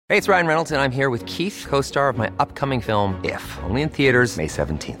Hey, it's Ryan Reynolds, and I'm here with Keith, co-star of my upcoming film, If, only in theaters May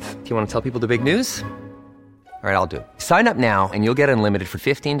 17th. Do you want to tell people the big news? All right, I'll do it. Sign up now and you'll get unlimited for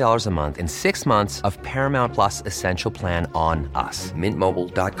 $15 a month and 6 months of Paramount Plus Essential Plan on us.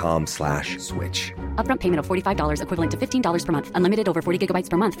 MintMobile.com/switch. Upfront payment of $45 equivalent to $15 per month. Unlimited over 40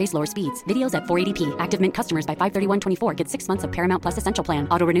 gigabytes per month. Face lower speeds. Videos at 480p. Active Mint customers by 531.24 get 6 months of Paramount Plus Essential Plan.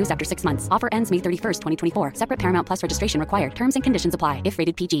 Auto renews after 6 months. Offer ends May 31st, 2024. Separate Paramount Plus registration required. Terms and conditions apply if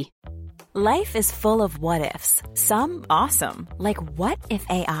rated PG. Life is full of what-ifs. Some awesome. Like what if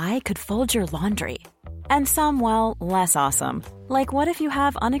AI could fold your laundry? And some, well, less awesome. Like what if you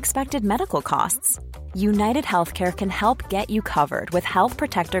have unexpected medical costs? United Healthcare can help get you covered with Health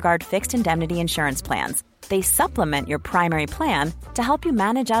Protector Guard fixed indemnity insurance plans. They supplement your primary plan to help you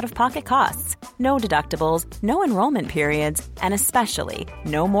manage out-of-pocket costs. No deductibles, no enrollment periods, and especially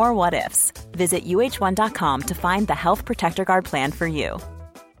no more what-ifs. Visit uh1.com to find the Health Protector Guard plan for you.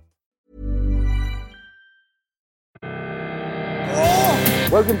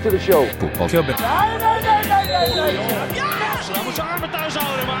 Welcome to the show. Fotballklubben.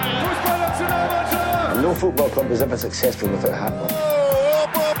 No football club is ever successful without happening.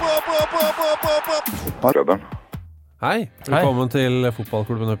 Hei, velkommen til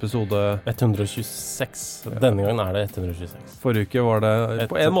Fotballklubben episode 126. Denne gangen det 126. Forrige uke var det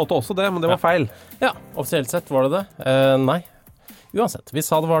på en måte også det, men det var feil. Ja, offisielt sett var det det. Nei. Uansett, vi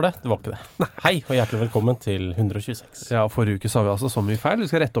sa det var det var ikke det. Hei, og hjertelig velkommen til 126. Ja, forrige uke sa vi altså så mye feil.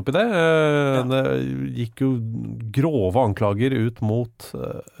 Vi skal rette opp i det. Det gikk jo grove anklager ut mot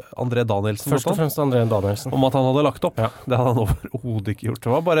André Danielsen. Først og fremst André Danielsen. Om at han hadde lagt opp. Ja. Det hadde han overhodet ikke gjort.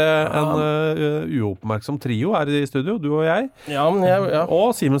 Det var bare en uoppmerksom trio her i studio, du og jeg. Ja, men ja.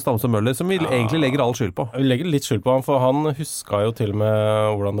 Og Simen Stamse Møller, som vi egentlig legger all skyld på. Vi legger litt skyld på han, for han huska jo til og med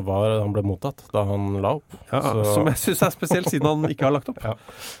hvordan det var da han ble mottatt, da han la opp. Ja, som jeg synes spesielt, siden han ikke har lagt opp. Ja.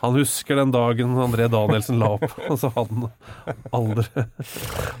 Han husker den dagen André Danielsen la opp, og så hadde han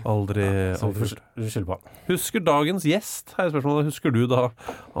aldri skyld på han. Husker dagens gjest, her er spørsmålet, husker du da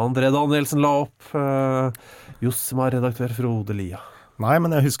André Danielsen la opp Josimar, redaktør Frode Lia? Nei, men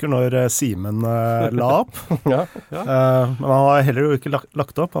jeg husker når Simen la opp. Ja. Men han har heller jo ikke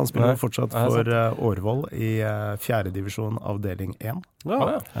lagt opp. Han spiller fortsatt for Årvoll i 4. divisjon avdeling 1.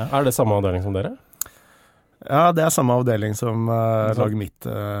 Ja. Er det samme avdeling som dere? Ja, det samme avdeling som laget mitt,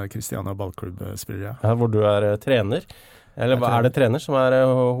 Kristiania Ballklubb, spiller. Ja, hvor du trener. Eller det trener som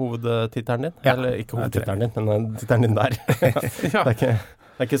hovedtittelen din? Ja. Eller ikke hovedtittelen din, men tittelen din der. Ja. Det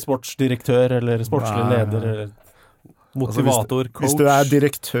er ikke sportsdirektør eller sportslig leder eller motivator, coach. Hvis du er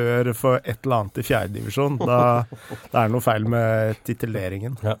direktør for et eller annet i 4. divisjon, da er det noe feil med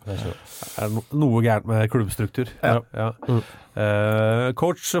tituleringen. Ja, det er noe gærent med klubbstruktur. Ja.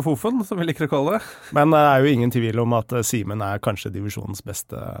 Coach Fofen, som vi liker å kalle det. Men det er jo ingen tvil om at Simen er kanskje divisjonens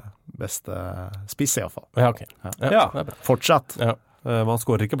beste spiss i hvert fall. Ja, ok. Ja. Fortsatt. Ja. Man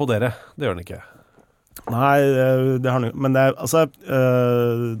skårer ikke på dere, det gjør han ikke. Nei, det har han jo. Men det er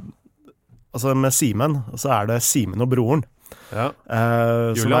altså med Simen, så er det Simen og broren. Ja.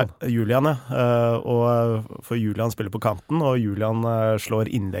 Julian, ja. Og for Julian spiller på kanten, og Julian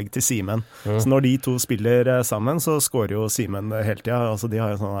slår innlegg til Simen. Så når de to spiller sammen, så skårer jo Simen hele tiden. Altså de har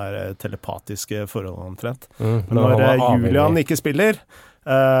jo sånne her telepatiske forhold omtrent. Men når Julian ikke spiller,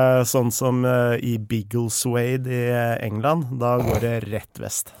 sånn som i Biggleswade i England, da går det rett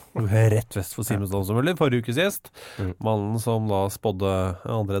vest. Rett vest for Simen Stamse Møller, forrige ukes gjest. Mannen som da spådde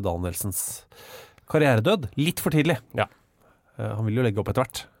André Danielsens karrieredød litt for tidlig. Ja. Han vil jo legge opp etter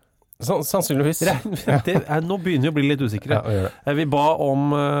hvert. Sannsynligvis. Nå begynner vi å bli litt usikre. Vi ba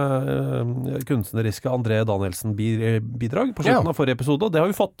om kunstneriske André Danielsen-bidrag på slutten av forrige episode, og det har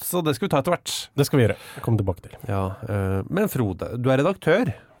vi fått, så det skal vi ta etter hvert. Det skal vi gjøre. Kom tilbake til. Ja, men Frode, du er redaktør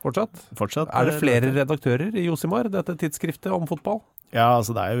fortsatt. Er det flere redaktører i Josimar, dette tidsskriftet om fotball? Ja,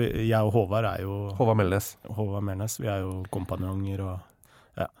 altså det er jo, jeg og Håvard er jo... Håvard Melnes, vi er jo kompanjonger og...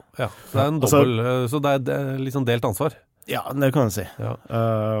 Ja, så det er en dobbel, så det er litt sånn delt ansvar. Ja, det kan jeg si. Ja.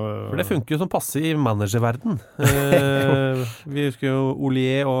 For det funker jo som passe i managerverden. Vi husker jo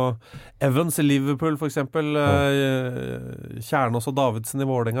Olier og Evans i Liverpool, for eksempel. Kjernås og Davidsen i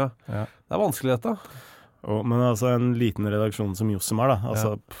Vålerenga. Ja. Det er vanskelig dette. Men altså en liten redaksjon som Josimar da. Altså,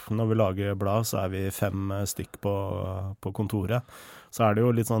 når vi lager blad, så er vi 5 stykk på kontoret. Så er det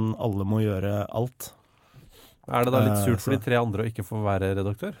jo litt sånn, alle må gjøre alt. Er det da litt surt for de 3 andre å ikke få være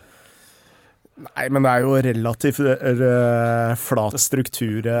redaktør? Nei, men det jo relativt flat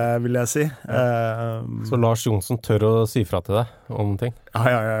struktur, vil jeg si. Så Lars Johnsen tør å si fra til deg om ting?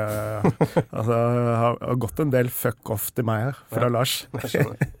 Ja. Altså, det har gått en del fuck off til meg her, fra Lars.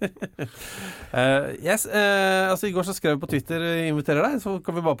 Altså i går så skrev vi på Twitter, inviterer deg, så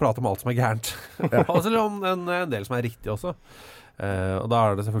kan vi bare prate om alt som gærent. Altså om en del som riktig også. Og da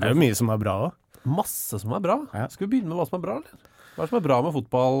det selvfølgelig... Det jo mye som bra også. Masse som bra. Skal vi begynne med hva som bra, eller? Hva som bra med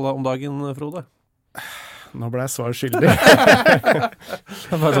fotball om dagen, Frode? Nå ble jeg svar skyldig.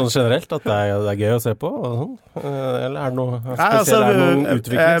 Bare sånn generelt, at det gøy å se på, og sånn. Eller det noe spesielt, noen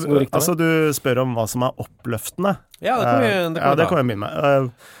utvikling som går riktig? Altså, du spør om hva som oppløftende. Ja, det kan jeg begynne med.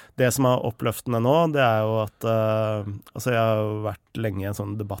 Det som oppløftende nå, det jo at altså jeg har vært lenge i en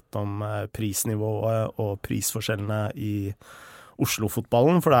sånn debatt om prisnivået og prisforskjellene i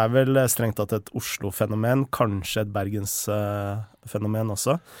Oslo-fotballen, for det vel strengt tatt et Oslo-fenomen, kanskje et Bergens-fenomen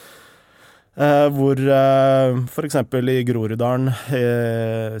også. Hvor for eksempel i Groruddalen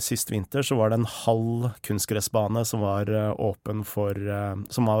sist vinter så var det en halv kunstgressbane som var åpen for,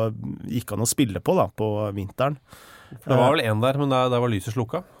 som gikk an å spille på da, på vinteren. Det var vel en der, men der var lyset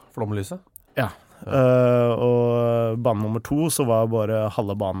slukka, flomlyset. Ja, og bane nummer 2 så var bare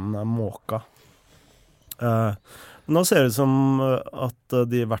halve banen måka. Nå ser det ut som at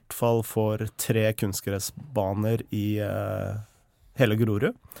de i hvert fall får 3 kunstgressbaner i hele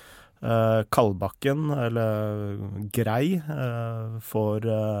Grorud. Kalbakken, eller Grei, får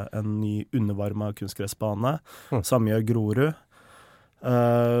en ny undervarma kunstgressbane. Samme gjør Grorud.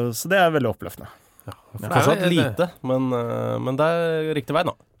 Så det veldig oppløftende. Ja, fortsatt lite, men det riktig vei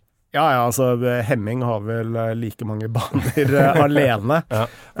nå. Ja, altså Hemming har vel like mange baner alene. Ja.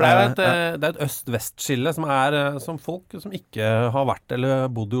 For det et øst-vest-skille som folk som ikke har vært eller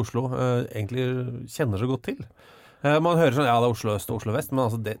bodd i Oslo egentlig kjenner så godt til. Man hører sånn, ja det Oslo øst og Oslo vest, men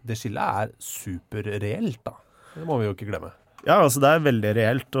altså det skillet superreelt da. Det må vi jo ikke glemme. Ja, altså det veldig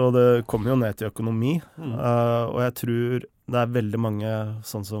reelt, og det kommer jo ned til økonomi. Og jeg tror det veldig mange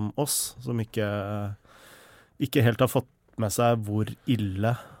sånn som oss, som ikke helt har fått med seg hvor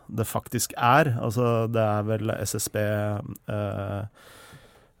ille det faktisk Altså det vel SSB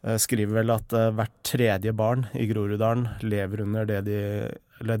skriver vel at hvert tredje barn i Groruddalen lever under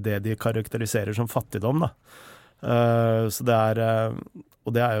det de karakteriserer som fattigdom da. Så det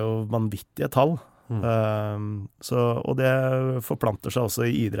og det jo vanvittige tall. Og det forplanter seg også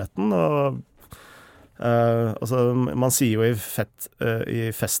i idretten, og altså, man sier jo i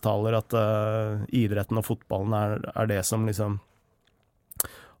festtaler at idretten og fotballen det som liksom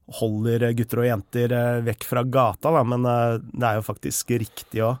holder gutter og jenter vekk fra gata, da, men det jo faktisk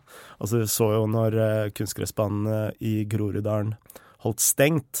riktig også. Altså, vi så jo når kunstgressbanen i Groruddalen holdt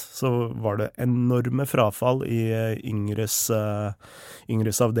stengt, så var det enorme frafall i yngres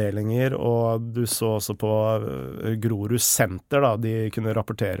avdelinger, og du så også på Grorud Senter, da, de kunne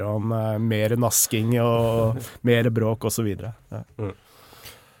rapportere om mer nasking og mer bråk og så videre.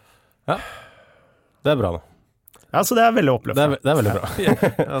 Ja, det bra da. Ja, så det veldig oppløftende. Det veldig bra.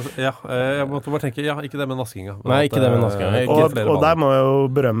 Jeg måtte bare tenke, ikke det med naskinga. Nei, ikke det med naskinga. Og der må jeg jo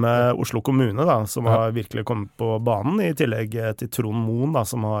berømme Oslo kommune, da, som har virkelig kommet på banen, i tillegg til Trond Moen, da,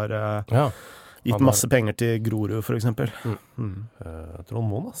 som har gitt masse penger til Grorud, for eksempel. Trond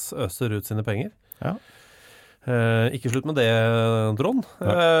Moen, øser ut sine penger. Ja. Ikke slutt med det, Trond.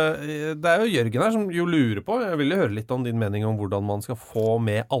 Det jo Jørgen her som jo lurer på. Jeg vil jo høre litt om din mening om hvordan man skal få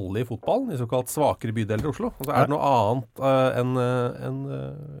med alle i fotballen, i såkalt svakere bydeler i Oslo. Altså, det noe annet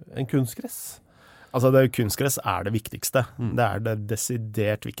enn kunstgress? Altså, kunstgress det viktigste. Det det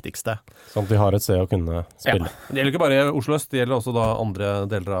desidert viktigste. Sånn at de har et sted å kunne spille. Ja. Det gjelder ikke bare Oslo øst, det gjelder også da andre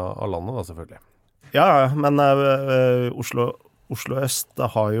deler av landet, da, selvfølgelig. Ja, men Oslo øst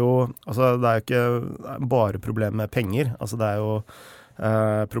har jo, altså det ikke bare problem med penger, altså det jo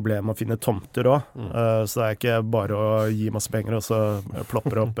problem med å finne tomter også, så det ikke bare å gi masse penger og så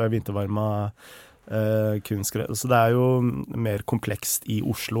plopper opp vintervarma kunstgress. Så det jo mer komplekst i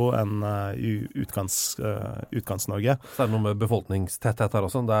Oslo enn i Utkants-Norge. Så det noe med befolkningstetthet her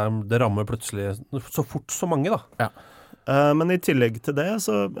også, det rammer plutselig så fort så mange da. Ja, men i tillegg til det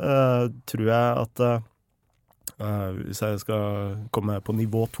så tror jeg at hvis jeg skal komme på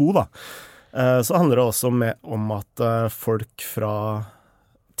nivå 2 da, så handler det også om at folk fra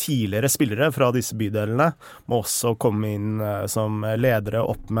tidligere spillere fra disse bydelene må også komme inn som ledere,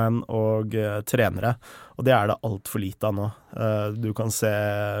 oppmenn og trenere, og det det alt for lite av nå. Du kan se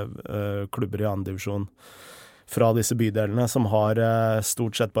klubber i andre divisjon fra disse bydelene som har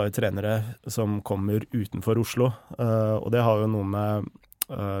stort sett bare trenere som kommer utenfor Oslo, og det har jo noe med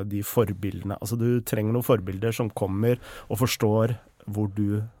de forbildene. Altså du trenger noen forbilder som kommer og forstår hvor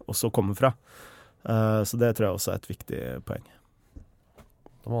du også kommer fra. Så det tror jeg også et viktig poeng.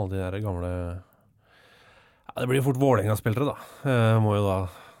 De alle de der gamle... Ja, det blir fort Vålerenga-spillere da. Må jo da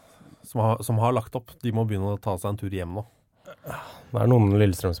som har lagt opp, de må begynne å ta seg en tur hjem nå. Det noen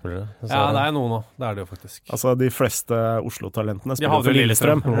Lillestrøm-spillere. Ja, det noen nå. Det det jo faktisk. Altså, de fleste Oslo-talentene spiller for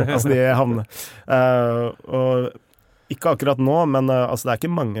Lillestrøm. Altså, de havner. Og ikke akkurat nå, men altså, det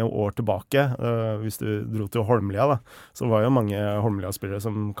ikke mange år tilbake. Hvis du dro til Holmlia, da, så var jo mange Holmlia-spillere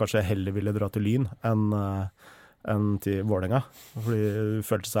som kanskje heller ville dra til Lyn enn til Vålerenga. Fordi de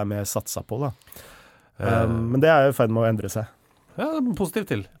følte seg mer satsa på, da. Men det jo i ferd med å endre seg. Ja, positivt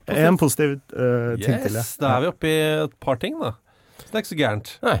til. En positiv ting til, ja. Da vi oppe i et par ting, da. Så det ikke så gærent.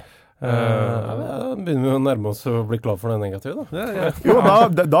 Nei. Begynner vi å nærme oss å bli klar for det negative, da. Ja. Jo,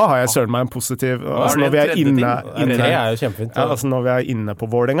 da har jeg søren meg en positiv. Altså, når vi inne, det jo kjempefint. Ja, altså når vi inne på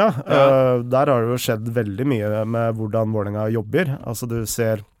Vålerenga, der har det jo skjedd veldig mye med hvordan Vålerenga jobber. Altså du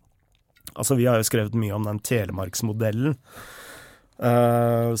ser, altså vi har jo skrevet mye om den telemarksmodellen,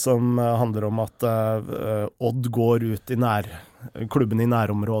 som handler om at Odd går ut i klubben i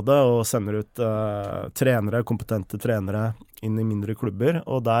nærområdet og sender ut kompetente trenere inn i mindre klubber,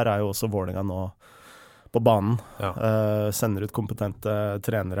 og der jo også Vålerenga nå på banen. Ja. Sender ut kompetente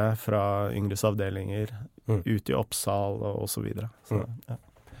trenere fra yngres avdelinger ut i Oppsal og så videre. Så,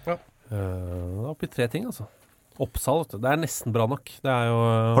 ja. Oppe i 3 ting, altså. Oppsal, det nesten bra nok. Det jo...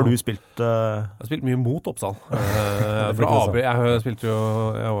 Har du spilt... Jeg har spilt mye mot Oppsal. Jeg jo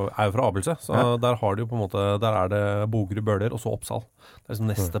fra Abelse, så der har de jo på en måte, der det Bogerud Bøler, og så Oppsal. Det liksom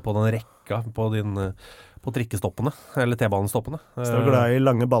neste på den rekka på trikkestoppene, eller T-banestoppene. Hvis du glad i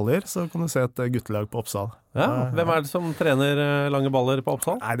lange baller, så kan du se et guttelag på Oppsal. Ja, hvem det som trener lange baller på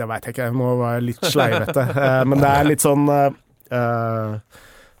Oppsal? Nei, det vet jeg ikke. Jeg må være litt sleivete. Men det litt sånn...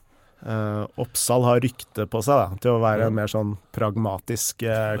 Oppsal har rykte på seg da, til å være en mer sånn pragmatisk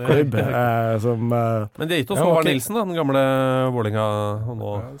klubb men det gitt oss Håvard Nilsen da, den gamle Vålerenga og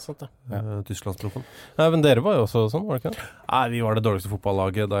nå Tysklandsproffen. Ja, men dere var jo også sånn, var det ikke det? Nei, vi var det dårligste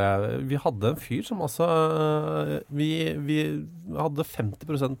fotballaget vi hadde en fyr som altså vi hadde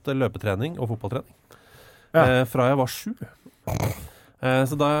 50% løpetrening og fotballtrening fra jeg var 7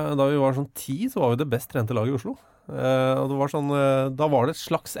 så da vi var sånn 10 så var vi det best trente laget i Oslo. Og det var sånn, da var det et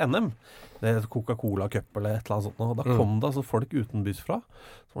slags NM. Det Coca-Cola Cup eller et eller annet sånt. Og da kom det altså folk utenbys fra.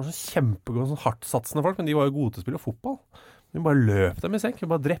 Som var sånn kjempegode, sånn hardtsatsende folk, men de var jo gode til å spille fotball. Vi bare løp dem i senk,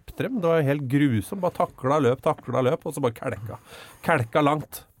 vi bare drepte dem. Det var jo helt grusomt. Bare takla løp, og så bare kelka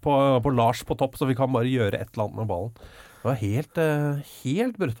langt på Lars på topp, så vi kan bare gjøre et eller annet med ballen. Det var helt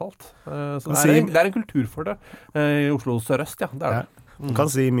brutalt. Så det en kultur for det i Oslo Sørøst, ja. Det det. Man kan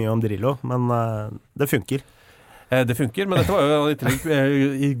si mye om Drillo, men det funker. Det funker, men dette var jo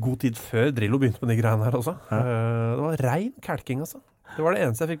i god tid før Drillo begynte med de greiene her også. Det var rein kelking, altså. Det var det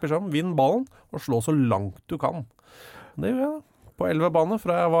eneste jeg fikk beskjed om. Vinn ballen og slå så langt du kan. Det gjør jeg da. På 11 bane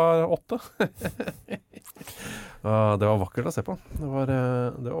fra jeg var 8. Det var vakkert å se på. Det var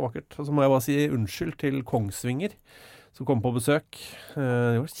vakkert. Og så må jeg bare si unnskyld til Kongsvinger, som kom på besøk.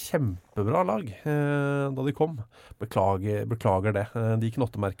 Det var et kjempebra lag da de kom. Beklager det. De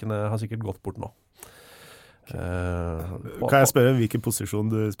knottemerkene har sikkert gått bort nå. Kan jeg spørre hvilken posisjon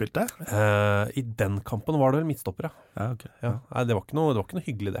du spilte? I den kampen var det vel midtstopper, ja. Okay. Ja. Nei, det var ikke noe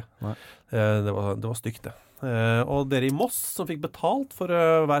hyggelig det. Det var stygt det. Og dere i Moss som fikk betalt for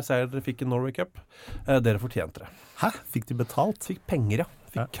hver seier dere fikk i Norway Cup, dere fortjente det. Hæ? Fikk de betalt? Fikk penger, ja.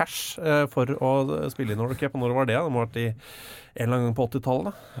 Fikk cash for å spille i Norway Cup. Og når var det? Det må ha vært i en eller annen gang på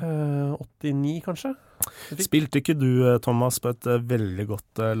 80-tallet. 89 kanskje? Spilte ikke du, Thomas, på et veldig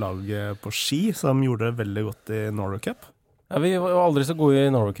godt lag på ski, som gjorde det veldig godt i Norway Cup? Ja, vi var aldri så gode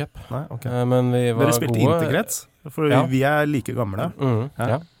i Norway Cup. Nei, okay. Men vi var dere spilte gode. interkrets? For vi like gamle.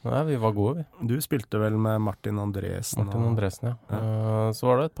 Ja, vi var gode, vi. Du spilte vel med Martin Andresen? Ja. Så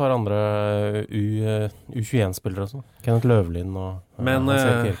var det et par andre U21-spillere også. Kenneth Løvlin og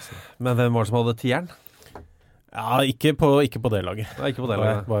Hans-Erik Eriksen. Men hvem var det som hadde tieren? Ja, ikke på det laget. Nei, ikke på det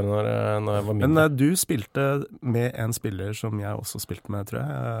laget. Bare når jeg var mindre. Men du spilte med en spiller som jeg også spilte med, tror jeg,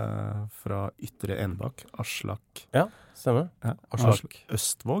 fra Ytre Enebakk, Aslak. Ja, stemmer. Ja, Aslak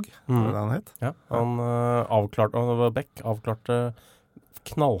Østvåg, var det han het? Ja, han avklarte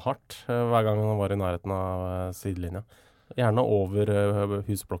knallhardt hver gang han var i nærheten av sidelinja. Gjerne over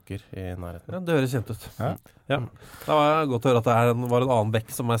husblokker i nærheten. Ja, det høres kjent ut. Ja. Det var godt å høre at det var en annen bekk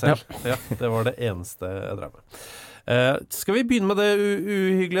som meg selv. Ja, det var det eneste jeg drev med. Skal vi begynne med det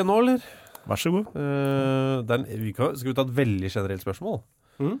uhyggelige nå, eller? Vær så god. Skal vi ta et veldig generelt spørsmål?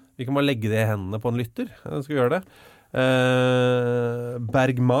 Vi kan bare legge det i hendene på en lytter. Skal vi gjøre det?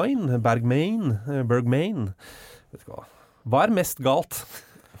 Bergmain. Vet du hva? Hva mest galt?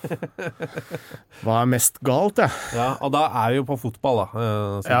 Hva mest galt, Ja, og da vi jo på fotball, da,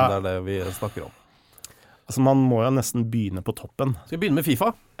 siden det det vi snakker om. Altså, man må jo nesten begynne på toppen. Skal vi begynne med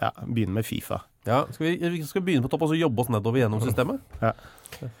FIFA? Ja, begynne med FIFA. Ja, vi skal begynne på topp og så jobbe oss nedover gjennom systemet. Ja.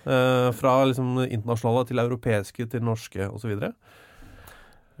 Fra liksom internasjonale til europeiske til norske og så videre.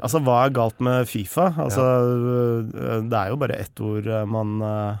 Altså, hva galt med FIFA? Altså, det jo bare ett ord man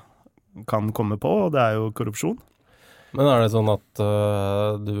kan komme på, og det jo korrupsjon. Men det sånn at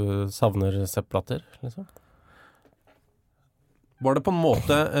du savner Sepp Blatter, liksom? Var det på en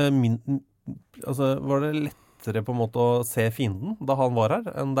måte var det lettere på en måte å se fienden da han var her,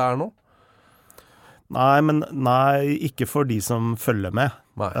 enn det nå? Nei, ikke for de som følger med.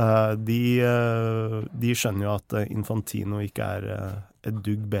 Nei. De skjønner jo at Infantino ikke et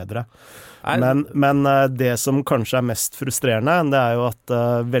dugg bedre. Men det som kanskje mest frustrerende, det jo at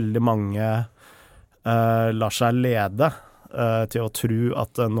veldig mange lar seg lede til å tro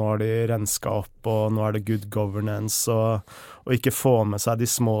at nå har de renska opp, og nå det good governance, og ikke få med seg de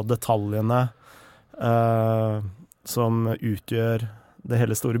små detaljene som utgjør det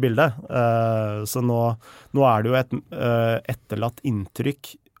hele store bildet. Så nå det jo et etterlatt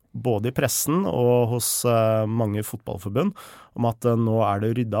inntrykk både i pressen og hos mange fotballforbund om at nå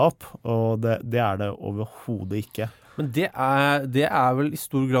det rydda opp, og det det overhodet ikke. Men det vel i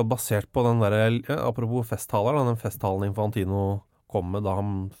stor grad basert på den der, apropos festtaler, den festtalen Infantino kom med da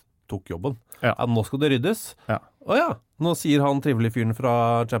han tok jobben. Ja. At nå skal det ryddes. Ja. Åja, nå sier han trivelig fyren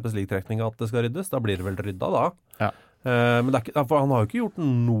fra Champions League-trekninga at det skal ryddes. Da blir det vel rydda da. Ja. Men for han har jo ikke gjort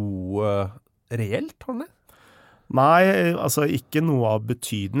noe reelt, har han det? Nei, altså ikke noe av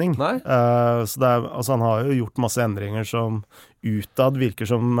betydning. Nei. Så altså han har jo gjort masse endringer som utad virker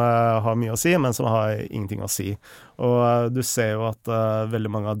som har mye å si, men som har ingenting å si. Og du ser jo at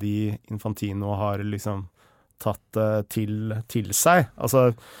veldig mange av de Infantino har liksom tatt til seg.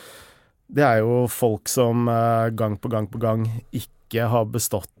 Altså, det jo folk som gang på gang ikke har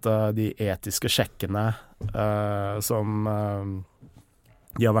bestått de etiske sjekkene som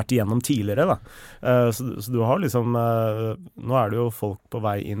de har vært igjennom tidligere, da. Så du har liksom nå det jo folk på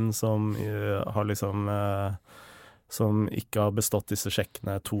vei inn som har liksom som ikke har bestått disse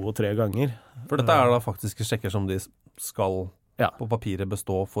sjekkene 2 og 3 ganger. For dette da faktiske sjekker som de skal på papiret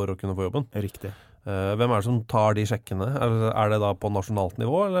bestå for å kunne få jobben? Riktig. Hvem det som tar de sjekkene? Det da på nasjonalt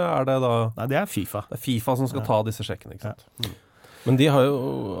nivå, eller det da... Nei, det FIFA. Det FIFA som skal ta disse sjekkene, ikke sant? Ja. Men de har jo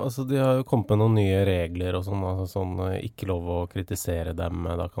kommet med noen nye regler og sånn, altså sånn ikke lov å kritisere dem,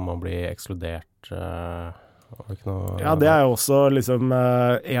 da kan man bli ekskludert. Ja, det jo også liksom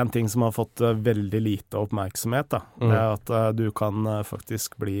en ting som har fått veldig lite oppmerksomhet, da. Det at du kan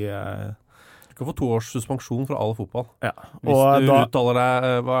faktisk bli... Du kan få 2 års suspensjon fra all fotball. Ja. Hvis du uttaler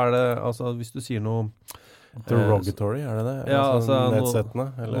deg, hva det, altså hvis du sier noe... Derogatory, det? Ja, altså nedsettende?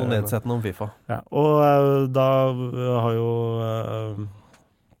 Noe nedsettende om FIFA. Ja, og da har jo...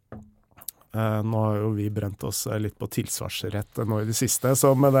 nå har jo vi brent oss litt på tilsvarsrett nå i det siste,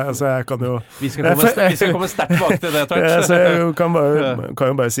 så jeg kan jo... Vi skal komme sterkt bak til det, takk. Så jeg kan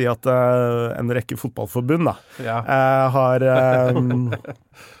jo bare si at en rekke fotballforbund da,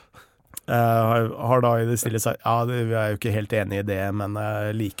 har da i det stille sagt, ja, vi jo ikke helt enige i det, men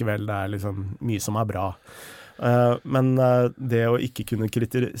likevel det liksom mye som bra. Men det å ikke kunne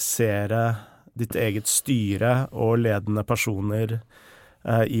kritisere ditt eget styre og ledende personer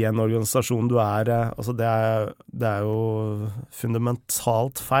i en organisasjon du altså det jo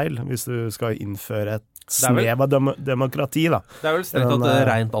fundamentalt feil hvis du skal innføre et snev av demokrati, da. Det vel strengt tatt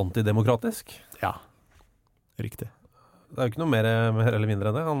rent antidemokratisk? Ja, riktig. Det jo ikke noe mer eller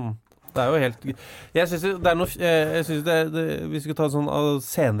mindre enn det. Det jo helt... Jeg synes det noe... Jeg synes hvis vi skal ta sånn av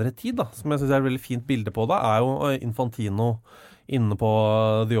senere tid, da, som jeg synes et veldig fint bilde på det, jo Infantino inne på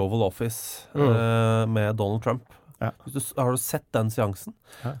The Oval Office med Donald Trump. Ja. Har du sett den seansen?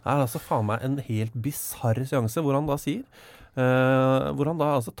 Ja. Det altså faen meg en helt bizarre seanse, hvor han da sier hvor han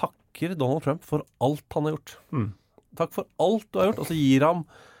da altså takker Donald Trump for alt han har gjort. Takk for alt du har gjort, og så gir han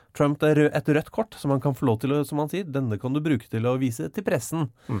Trump et rødt kort som han kan få lov til å, som han sier, denne kan du bruke til å vise til pressen.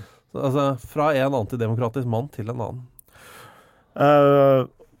 Altså, fra en antidemokratisk mann til en annen.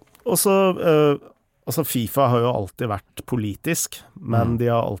 Og så altså FIFA har jo alltid vært politisk, men de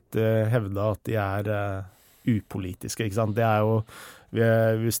har alltid hevdet at de upolitiske, ikke sant? Det jo,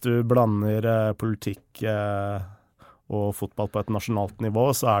 hvis du blander politikk og fotball på et nasjonalt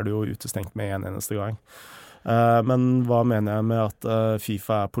nivå, så du jo utestengt med en eneste gang. Men hva mener jeg med at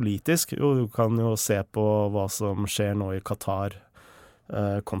FIFA politisk? Jo, du kan jo se på hva som skjer nå i Qatar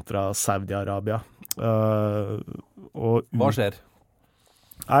kontra Saudi-Arabia. Hva skjer?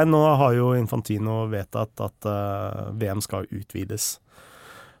 Nei, nå har jo Infantino vedtatt at VM skal utvides.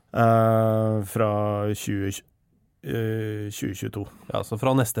 fra 2022. Ja, så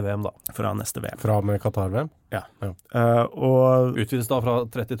fra neste VM da. Fra neste VM. Fra med Qatar-VM? Ja. Og utvides da fra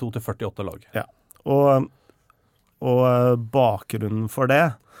 32 til 48 lag. Ja, og bakgrunnen for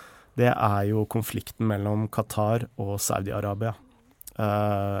det er jo konflikten mellom Qatar og Saudi-Arabia.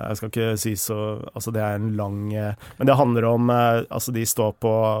 Jeg skal ikke si så, altså det en lang, men det handler om, altså de står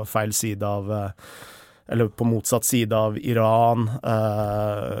på feil side av, eller på motsatt side av Iran,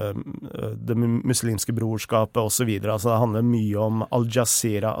 det muslimske brorskapet og så videre. Altså det handler mye om Al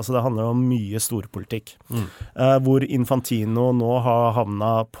Jazeera, altså det handler om mye storpolitikk. Hvor Infantino nå har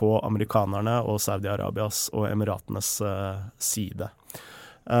havnet på amerikanerne og Saudi-Arabias og Emiratenes side.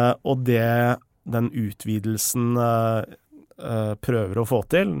 Og den utvidelsen prøver å få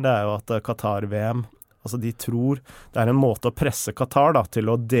til, det jo at Qatar-VM, altså de tror det en måte å presse Qatar da, til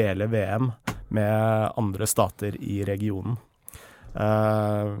å dele VM med andre stater i regionen.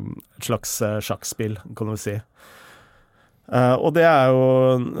 Et slags sjakkspill, kan du si. Og det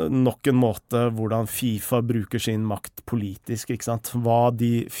jo nok en måte hvordan FIFA bruker sin makt politisk, ikke sant? Hva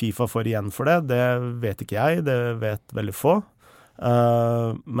FIFA får igjen for det vet ikke jeg, det vet veldig få.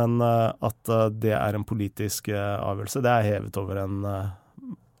 Men at det en politisk avgjørelse, det hevet over enhver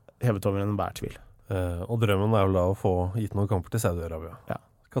tvil. Og drømmen jo da å få gitt noen kamper til Saudi-Arabia. Ja.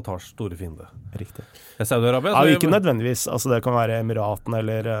 Qatars store fiende. Riktig. Saudi-Arabia? Ja, ikke nødvendigvis. Altså, det kan være Emiratene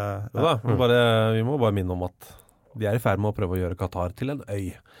eller... Ja, vi må bare minne om at de I ferd med å prøve å gjøre Qatar til en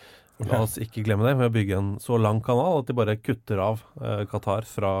øy. La oss ikke glemme det, med å bygge en så lang kanal at de bare kutter av Qatar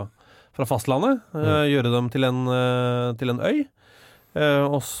fra fastlandet, gjøre dem til en øy,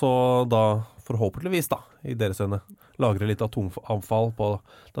 og så da forhåpentligvis da, I deres øyne, lagre litt atomavfall på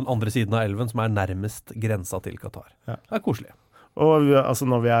den andre siden av elven, som nærmest grensa til Qatar. Ja. Det koselig. Og altså,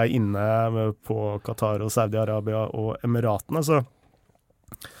 når vi inne på Qatar og Saudi-Arabia og Emiratene, så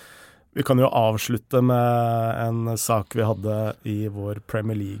vi kan jo avslutte med en sak vi hadde I vår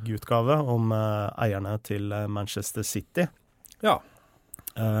Premier League-utgave om eierne til Manchester City. Ja.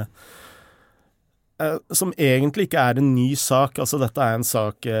 Som egentlig ikke en ny sak. Altså, dette en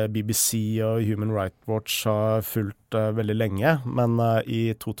sak BBC og Human Rights Watch har fulgt veldig lenge, men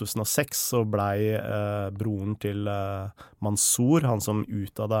I 2006 så ble broren til Mansour, han som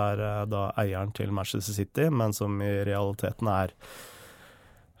utad da eieren til Manchester City, men som I realiteten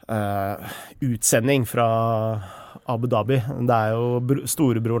utsending fra Abu Dhabi. Det jo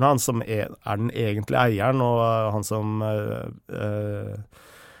storebroren hans som den egentlige eieren, og han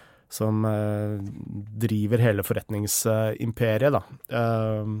som driver hele forretningsimperiet da.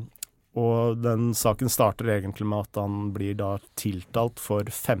 Og den saken starter egentlig med at han blir da tiltalt for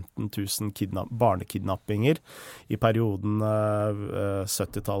 15 000 barnekidnappinger I perioden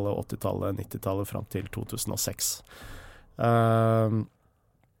 70-tallet, 80-tallet, 90-tallet frem til 2006.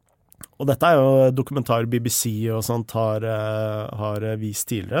 Og dette jo dokumentar BBC og sånt har vist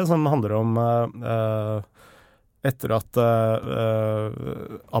tidligere, som handler om etter at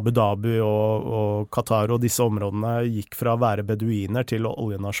Abu Dhabi og Qatar og disse områdene gikk fra å være beduiner til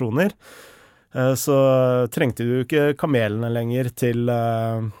oljenasjoner, så trengte du ikke kamelene lenger til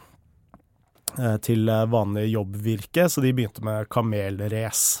vanlig jobbvirke, så de begynte med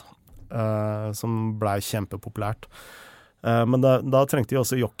kamelrace, som ble kjempepopulært. Men da trengte de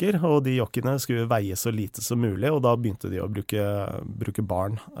også jokker, og de jokkene skulle veie så lite som mulig, og da begynte de å bruke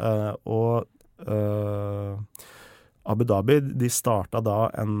barn. Og Abu Dhabi, de startet da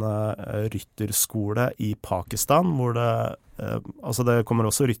en rytterskole I Pakistan, hvor altså det kommer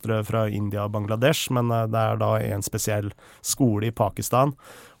også ryttere fra India og Bangladesh, men det da en spesiell skole I Pakistan,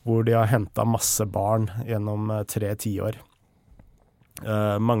 hvor de har hentet masse barn gjennom 3 tiår.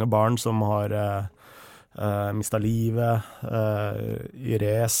 Mange barn som har mistet livet I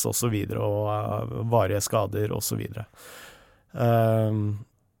race og så videre, og varige skader og så videre.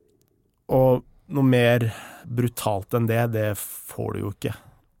 Og noe mer brutalt enn det får du jo ikke.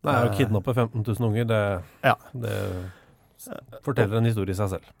 Nei, å kidnappe 15 000 unger, det forteller en historie I seg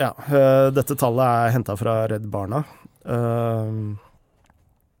selv. Ja, dette tallet hentet fra Redd Barna.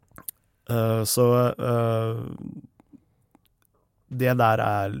 Så det der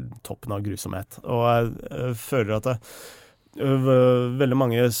toppen av grusomhet. Og jeg føler at veldig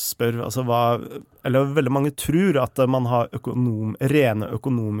mange spør, altså veldig mange tror at man har rene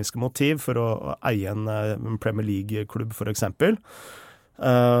økonomiske motiv for å eie en Premier League-klubb, for eksempel.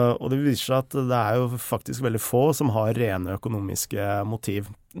 Og det viser seg at det jo faktisk veldig få som har rene økonomiske motiv.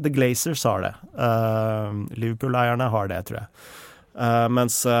 The Glazers har det. Liverpool-eierne har det, tror jeg.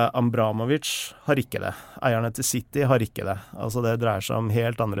 Mens Abramovich har ikke det. Eierne til City har ikke det. Altså det dreier seg om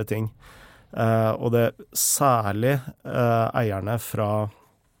helt andre ting. Og det særlig eierne fra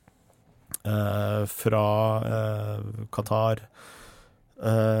fra Qatar,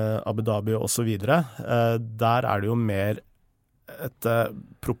 Abu Dhabi og så videre, der det jo mer et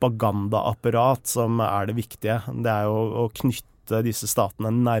propagandaapparat som det viktige. Det jo å knytte disse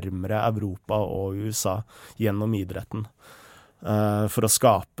statene nærmere Europa og USA gjennom idretten. For å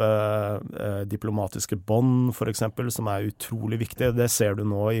skape diplomatiske bånd, for eksempel, som utrolig viktig. Det ser du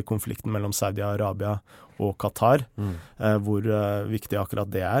nå i konflikten mellom Saudi-Arabia og Qatar, hvor viktig akkurat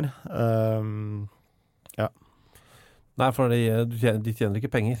det ja. Nei, for de tjener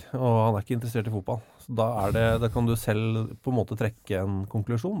ikke penger, og han ikke interessert i fotball. Så da kan du selv på en måte trekke en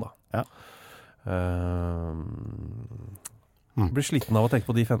konklusjon, da. Ja. Blir sliten av å tenke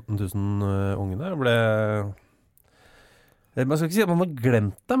på de 15 000 ungene. Man skal ikke si at man har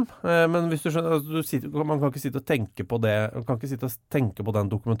glemt dem, men hvis du skjønner, man kan ikke sitte og tenke på det, man kan ikke sitte og tenke på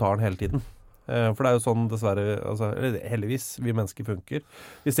den dokumentaren hele tiden. For det jo sånn, dessverre, altså, heldigvis, vi mennesker funker.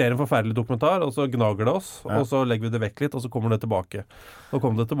 Vi ser en forferdelig dokumentar, og så gnager det oss, og så legger vi det vekk litt, og så kommer det tilbake. Nå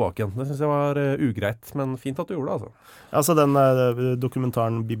kommer det tilbake igjen. Det synes jeg var ugreit, men fint at du gjorde det, altså. Altså, den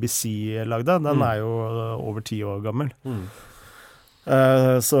dokumentaren BBC lagde, den jo over 10 år gammel.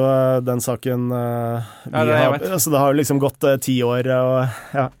 Så den saken altså, det har liksom gått 10 år, og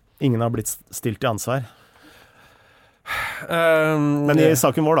ja, ingen har blitt stilt til ansvar. Men i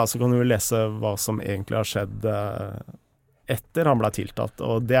saken vår da, så kan du jo lese hva som egentlig har skjedd etter han ble tiltalt,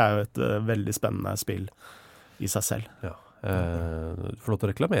 og det jo et veldig spennende spill i seg selv. Ja. Du får lov til å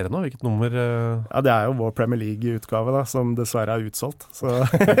reklamere nå, hvilket nummer? Ja, det jo vår Premier League-utgave da, som dessverre utsolgt. Så.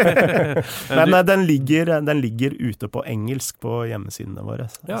 Men den ligger ute på engelsk på hjemmesidene våre.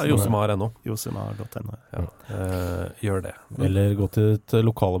 Ja, Josemar.no. Josemar.no. Ja. Gjør det. Eller gå til et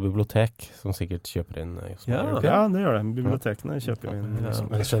lokale bibliotek, som sikkert kjøper inn Josemar. Ja, det gjør det. Bibliotekene kjøper inn.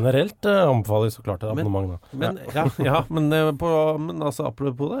 Men generelt anbefaler så klart et abonnement da. Men altså,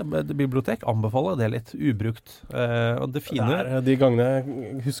 apropos det, bibliotek anbefaler det litt ubrukt. Og det de gangene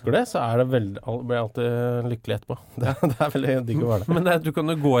jeg husker det, så det blir jeg alltid lykkelig etterpå. Det veldig digg å være det. Men du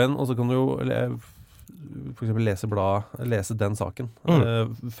kan jo gå inn, og så kan du jo for eksempel lese den saken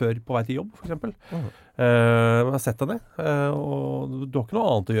før på vei til jobb, for eksempel. Jeg har sett deg det, og du har ikke noe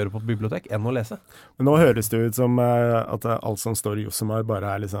annet å gjøre på bibliotek enn å lese. Men nå høres det ut som at alt som står i Josemar bare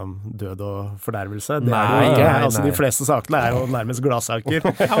liksom død og fordervelse. Det det jo ikke. Altså, de fleste sakene jo nærmest gladsaker.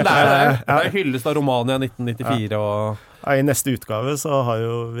 Ja, men det hyllest av Romania 1994 og... Ja, i neste utgave så har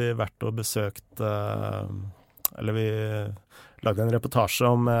jo vi vært og besøkt eller vi lagde en reportasje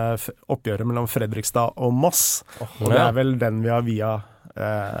om oppgjøret mellom Fredrikstad og Moss, og det vel den vi har via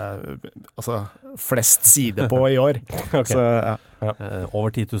altså flest sider på i år. Okay. Så, over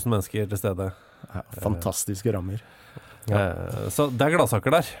 10 000 mennesker til stede. Ja, fantastiske rammer. Så det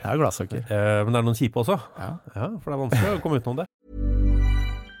gladsaker der. Det gladsaker. Men det noen kjipe også. Ja, for det vanskelig å komme utenom det.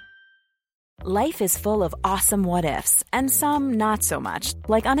 Life is full of awesome what-ifs, and some not so much,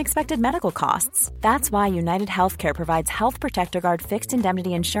 like unexpected medical costs. That's why United Healthcare provides Health Protector Guard fixed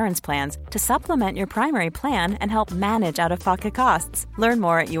indemnity insurance plans to supplement your primary plan and help manage out-of-pocket costs. Learn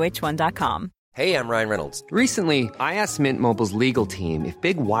more at uh1.com. Hey, I'm Ryan Reynolds. Recently, I asked Mint Mobile's legal team if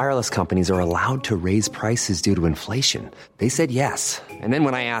big wireless companies are allowed to raise prices due to inflation. They said yes. And then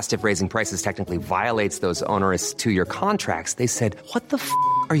when I asked if raising prices technically violates those onerous 2-year contracts, they said, "What the f***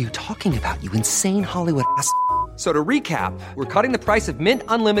 are you talking about, you insane Hollywood ass?" So to recap, we're cutting the price of Mint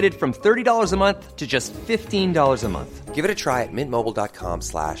Unlimited from $30 a month to just $15 a month. Give it a try at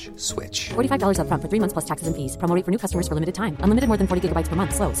mintmobile.com/switch. $45 up front for 3 months plus taxes and fees. Promo rate for new customers for limited time. Unlimited more than 40 gigabytes per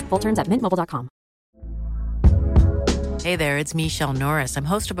month. Slows full terms at mintmobile.com. Hey there, it's Michelle Norris. I'm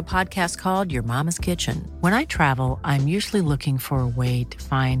host of a podcast called Your Mama's Kitchen. When I travel, I'm usually looking for a way to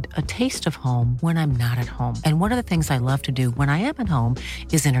find a taste of home when I'm not at home. And one of the things I love to do when I am at home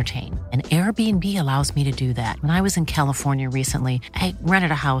is entertain. And Airbnb allows me to do that. When I was in California recently, I rented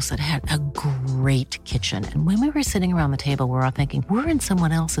a house that had a great kitchen. And when we were sitting around the table, we were all thinking, we're in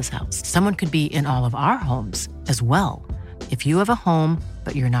someone else's house. Someone could be in all of our homes as well. If you have a home,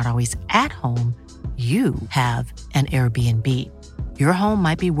 but you're not always at home, you have an Airbnb. Your home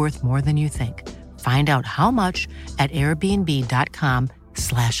might be worth more than you think. Find out how much at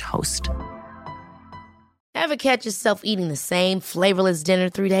airbnb.com/host. Ever catch yourself eating the same flavorless dinner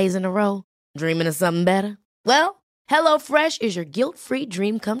 3 days in a row? Dreaming of something better? Well, HelloFresh is your guilt-free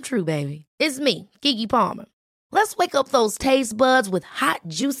dream come true, baby. It's me, Keke Palmer. Let's wake up those taste buds with hot,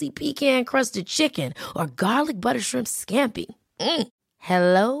 juicy pecan-crusted chicken or garlic butter shrimp scampi.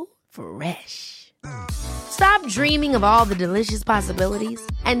 HelloFresh. Stop dreaming of all the delicious possibilities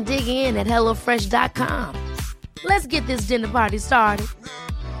and dig in at HelloFresh.com. Let's get this dinner party started.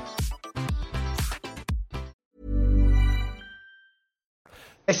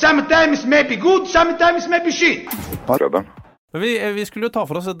 Sometimes may be good, sometimes may be shit. Vi skulle jo ta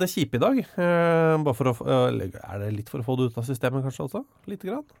for oss det kjipe I dag. Bare for det litt for å få det ut av systemet kanskje også? Litt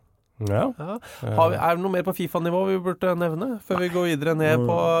grann? Ja. Det noe mer på FIFA-nivå vi burde nevne, før vi går videre ned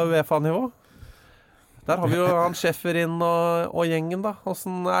på UEFA-nivå? Der har vi jo han Schäfer og gjengen da.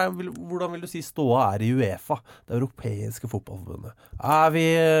 Hvordan vil du si ståa I UEFA, det europeiske fotballforbundet? Vi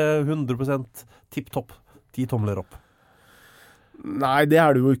 100% tipp-topp, 10 tomler opp? Nei, det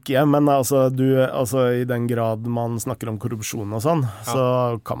det jo ikke, men I den grad man snakker om korrupsjon og sånn,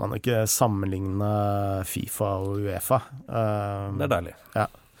 så kan man ikke sammenligne FIFA og UEFA. Det deilig. Ja.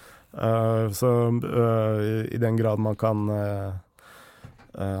 I den grad man kan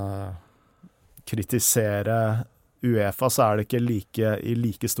kritisere UEFA, så det ikke I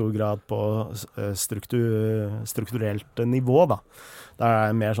like stor grad på strukturelt nivå, da.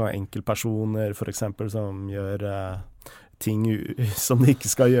 Det mer sånn enkeltpersoner, for eksempel, som gjør ting som de ikke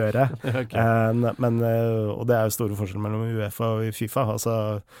skal gjøre. Og det jo store forskjeller mellom UEFA og FIFA.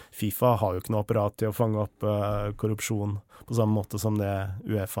 FIFA har jo ikke noe apparat til å fange opp korrupsjon på samme måte som det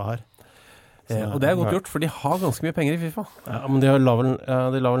UEFA har. Og det godt gjort, for de har ganske mye penger I FIFA. Ja, men de la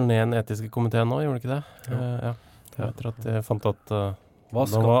vel ned en etiske komité nå, gjorde de ikke det? Ja. Etter at de fant at det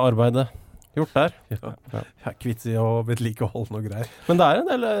var arbeidet gjort der. Kvitt I og vedlikehold og greier. Men det en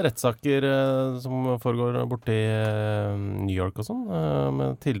del rettssaker som foregår borte I New York og sånn,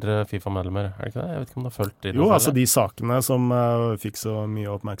 med tidligere FIFA-medlemmer, det ikke det? Jeg vet ikke om det har følt I det. Jo, de sakene som fikk så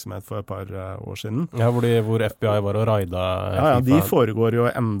mye oppmerksomhet for et par år siden. Ja, hvor FBI var og raida FIFA. Ja, de foregår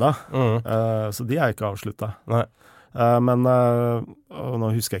jo enda, så de ikke avsluttet. Nei. Men nå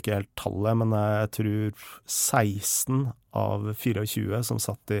husker jeg ikke helt tallet, men jeg tror 16 av 24 som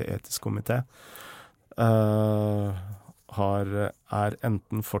satt I etisk komité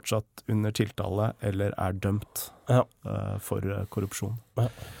enten fortsatt under tiltale eller dømt for korrupsjon. Ja.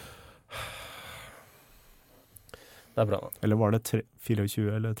 Det bra da. Eller var det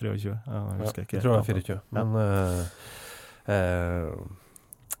 24 eller 23? Ja, jeg husker ikke. Jeg tror det 24. Men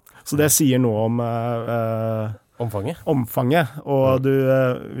så det sier noe om Omfanget, og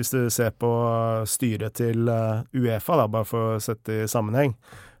hvis du ser på styret til UEFA, da, bare for å sette I sammenheng,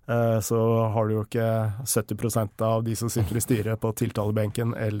 så har du jo ikke 70% av de som sitter I styret på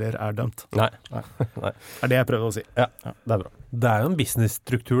tiltalebenken eller dømt. Nei. Det det jeg prøvde å si. Ja, det bra. Det jo en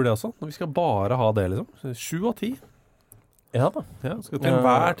businessstruktur det også, når vi skal bare ha det liksom. 7 av 10. Ja da. Ja, skal til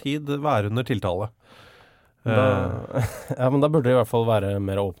hver tid være under tiltale. Men da burde det I hvert fall være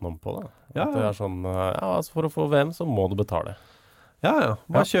mer åpne om på det. Ja. At det sånn, for å få VM så må du betale. Ja.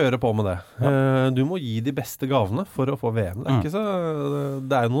 Bare kjøre på med det. Du må gi de beste gavene for å få VM. Det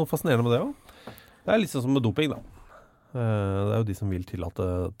jo noe fascinerende med det også. Det litt sånn som med doping da. Det jo de som vil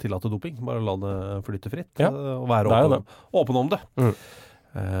tillate doping. Bare la det flytte fritt. Og være åpen om det.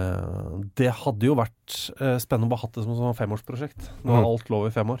 Det hadde jo vært spennende å bare hatt det som et 5-årsprosjekt. Nå alt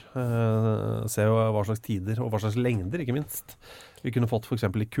lov I 5 år. Se jo hva slags tider og hva slags lengder, ikke minst. Vi kunne fått for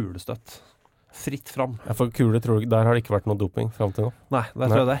eksempel I kulestøtt. Fritt fram. Ja, for kule tror jeg, der har det ikke vært noe doping frem til nå. Nei, der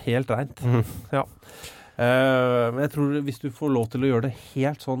tror jeg det helt rent. Ja. Men jeg tror hvis du får lov til å gjøre det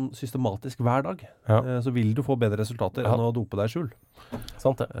helt sånn systematisk hver dag, så vil du få bedre resultater enn å dope deg I skjul.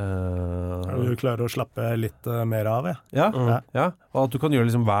 Sant det. Du klarer å slappe litt mer av, Ja. Og at du kan gjøre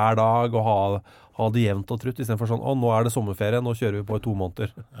liksom hver dag og ha det jevnt og trutt, I stedet for sånn, nå det sommerferie, nå kjører vi på I 2 måneder.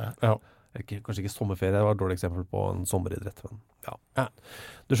 Ja. Kanskje ikke sommerferie, det var et dårlig eksempel på en sommeridrett. Men ja.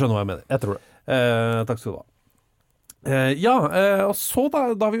 Du skjønner hva jeg mener. Jeg tror det. Takk skal du ha. Og så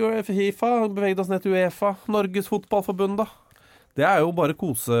da vi jo FIFA, beveget oss ned til UEFA, Norges fotballforbund da. Det jo bare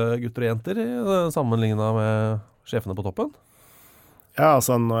kosegutter og jenter sammenlignet med sjefene på toppen. Ja,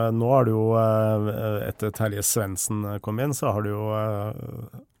 altså nå har du jo, etter Terje Svendsen kom inn, så har du jo,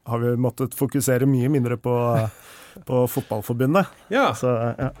 har vi måttet fokusere mye mindre på fotballforbundet. Ja, så,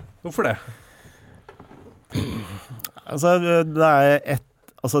 hvorfor det? Altså, det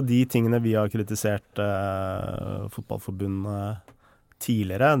altså de tingene vi har kritisert fotballforbundet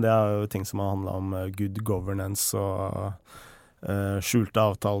tidligere, det jo ting som har handlet om good governance og skjulte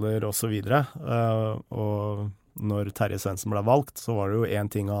avtaler og så videre. Og når Terje Svendsen ble valgt, så var det jo en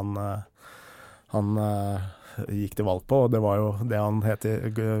ting han gikk til valg på, og det var jo det han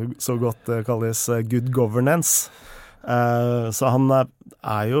så godt kalles good governance. Så han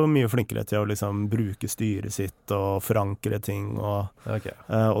jo mye flinkere til å liksom bruke styret sitt og forankre ting, og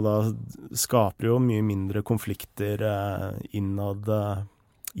da skaper jo mye mindre konflikter innad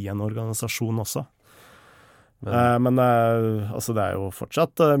I en organisasjon også. Men altså det jo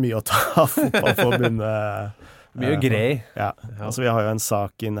fortsatt mye å ta fotballforbundet. Mye grei. Ja, altså vi har jo en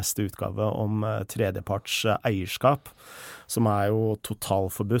sak I neste utgave om tredjeparts eierskap, som jo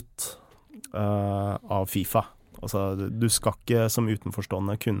totalforbudt av FIFA. Altså, du skal ikke som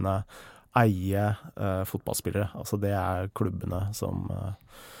utenforstående kunne eie fotballspillere. Altså, det klubbene som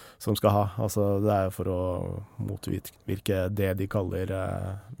skal ha. Altså, det jo for å motvirke det de kaller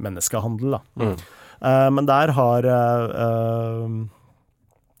menneskehandel, da. Men der har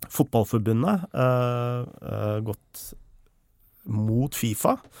fotballforbundet gått mot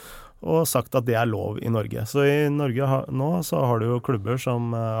FIFA og sagt at det lov i Norge. Så i Norge nå så har du jo klubber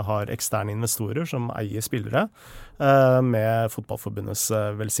som har eksterne investorer som eier spillere med fotballforbundets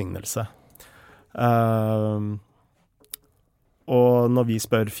velsignelse. Og når vi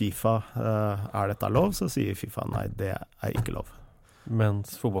spør FIFA dette lov, så sier FIFA nei, det ikke lov.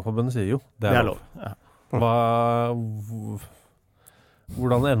 Mens fotballforbundet sier jo det lov. Ja.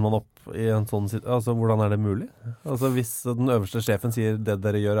 Hvordan ender man opp i en sånn situasjon? Altså, hvordan det mulig? Altså, hvis den øverste sjefen sier det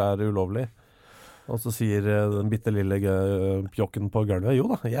dere gjør ulovlig, og så sier den bitte lille pjokken på gulvet, jo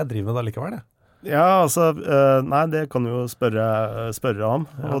da, jeg driver med det likevel, det. Ja, altså, nei, det kan du jo spørre om,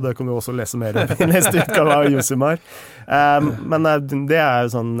 og det kan du også lese mer om i neste utgave av Josimar. Men det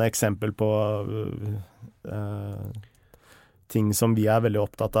jo sånn eksempel på ting som vi veldig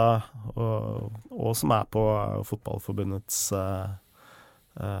opptatt av, og som på fotballforbundets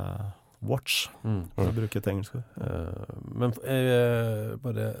watch, for å bruke et engelsk ord. Men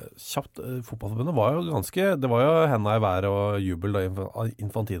bare kjapt, fotballforbundet var jo det var jo henne i været og jubel da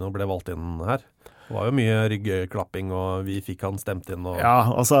Infantino ble valgt inn her. Det var jo mye ryggklapping, og vi fikk han stemt inn. Og... Ja,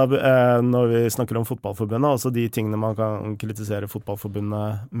 altså når vi snakker om fotballforbundet, altså de tingene man kan kritisere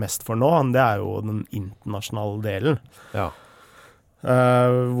fotballforbundet mest for nå, det jo den internasjonale delen. Ja.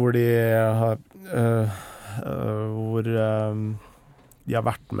 Hvor de har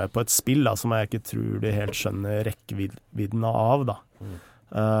vært med på et spill da, som jeg ikke tror de helt skjønner rekkevidden av da.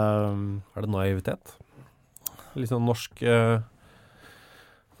 Det naivitet? Litt sånn norsk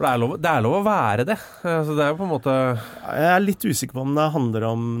for det lov å være det. Så det jo på en måte... Jeg litt usikker på om det handler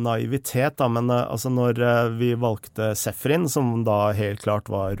om naivitet da, men altså når vi valgte Sefrin, som da helt klart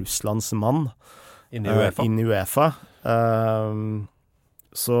var Russlands mann inn i UEFA,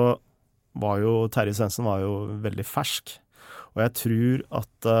 så var jo Terje Svendsen var jo veldig fersk. Og jeg tror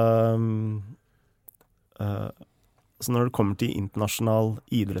at så når det kommer til internasjonal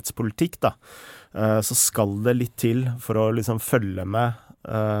idrettspolitikk da, så skal det litt til for å liksom følge med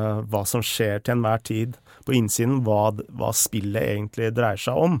hva som skjer til enhver tid på innsiden, hva spillet egentlig dreier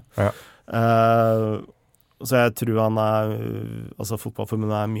seg om. Ja. Så jeg tror altså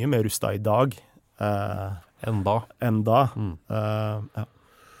fotballforbundet mye mer rustet i dag enn da. Ja. Ja.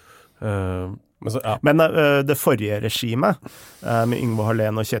 Men det forrige regimet med Yngve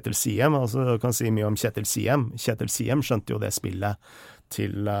Hallén og Kjetil Siem, altså jeg kan si mye om Kjetil Siem skjønte jo det spillet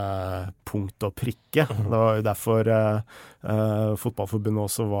til punkt og prikke. Det var jo derfor fotballforbundet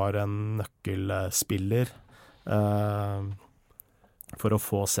også var en nøkkelspiller for å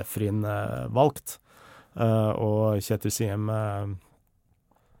få Sefrin valgt. Og Kjetil Siem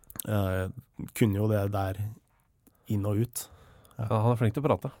kunne jo det der inn og ut. Ja, han flink til å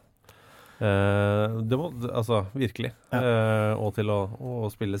prate. Det må, altså, virkelig. Og til å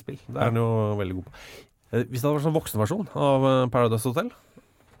spille spill. Det han jo veldig god på. Hvis det hadde vært sånn voksenversjon av Paradise Hotel,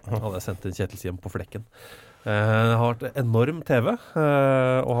 hadde jeg sendt en Kjetil Siem på flekken. Det har vært enorm TV,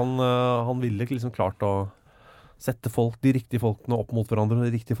 og han ville ikke liksom klart å sette de riktige folkene opp mot hverandre, og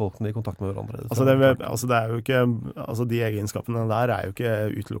de riktige folkene i kontakt med hverandre. Altså det jo ikke, altså de egenskapene der jo ikke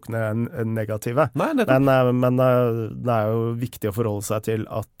utelukkende negative. Nei, men det jo viktig å forholde seg til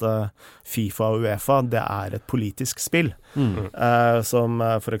at FIFA og UEFA, det et politisk spill. Som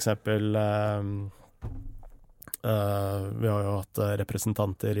for eksempel vi har jo hatt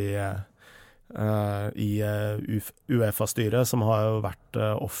representanter i UEFA-styret som har jo vært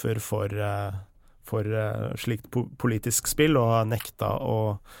offer for slikt politisk spill og har nekta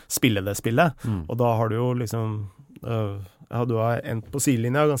å spille det spillet. Og da har du jo liksom du har endt på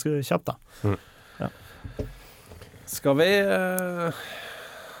sidelinja ganske kjapt da. Ja. Skal vi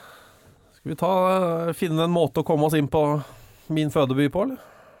finne en måte å komme oss inn på min fødeby på, eller?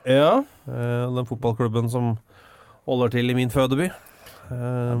 Ja. Den fotballklubben som holder til i min fødeby.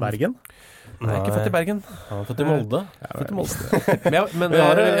 Bergen? Nei, ikke født i Bergen. Han født i Molde. Men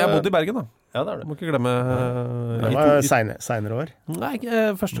jeg bodde i Bergen da. Ja, det det. Må ikke glemme det var senere år. Nei,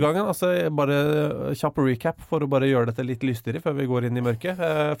 første gangen. Altså, bare kjapp recap for å bare gjøre dette litt lystigere før vi går inn i mørket.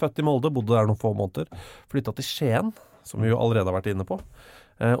 Født i Molde, bodde der noen få måneder. Flyttet til Skien, som vi jo allerede har vært inne på.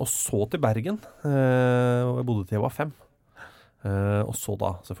 Og så til Bergen, og jeg bodde til jeg var 5. Og så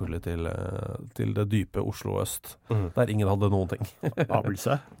da selvfølgelig til det dype Oslo øst, der ingen hadde noen ting.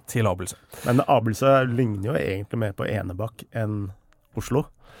 Abelsø. Til Abelsø. Men Abelsø ligner jo egentlig mer på Enebakk enn Oslo.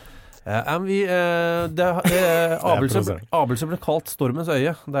 Abelsø ble kalt Stormens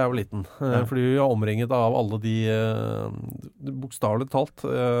øye da jeg var liten, fordi vi var omringet av alle de, bokstavelig talt,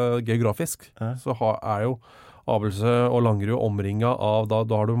 geografisk, så er jo Abelsø og Langerud omringet av, da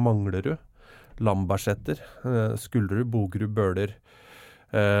har du Manglerud, Lambertseter, Skullerud, Bogerud, Bøler,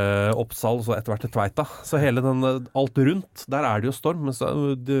 Oppsal, så etter hvert til Tveita. Så hele alt rundt, der er det jo storm. Men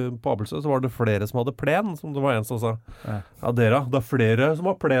på Abelsø så var det flere som hadde plen, som det var en som sa. Ja, dere, det er flere som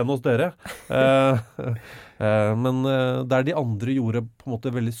har plen hos dere. Men der de andre gjorde på en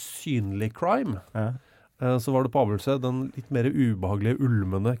måte veldig synlig crime, så var det på Abelsø den litt mer ubehagelige,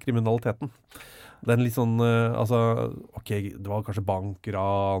 ulmende kriminaliteten. Den litt sånn, ok, det var kanskje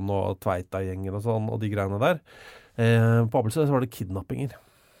bankran og Tveita-gjengen og sånn, og de greiene der. På Abelsø så var det kidnappinger.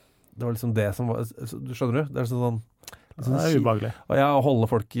 Det var liksom det som var, du skjønner du? Det er sånn det er ubehagelig. Og ja, å holde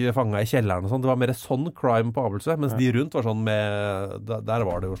folk fanget i kjelleren og sånn. Det var mer sånn crime på Abelsø, mens de rundt var sånn der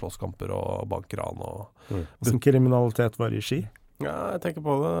var det jo slåsskamper og bankran og... Hvordan kriminalitet var i Ski? Ja, jeg tenker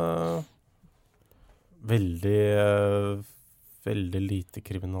på det veldig lite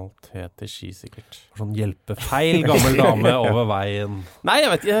kriminalitet i Ski, sikkert. Sånn hjelpefeil gammel dame over veien. Nei,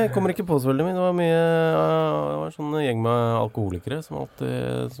 jeg vet ikke, jeg kommer ikke på så veldig mye. Det var en sånn gjeng med alkoholikere som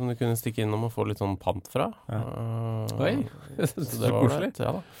du kunne stikke innom og få litt sånn pant fra. Oi, så det var koselig.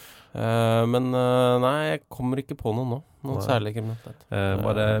 Ja da. Men nei, jeg kommer ikke på noe nå. Noen særlig kriminalitet.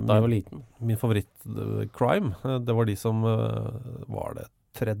 Da jeg var liten. Min favoritt-crime, det var de som var det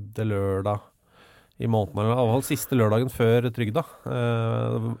tredje lørdag i måneden, eller i hvert fall siste lørdagen før trygda,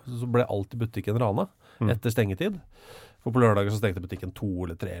 så ble alltid butikken rana etter stengetid. For på lørdager så stengte butikken 2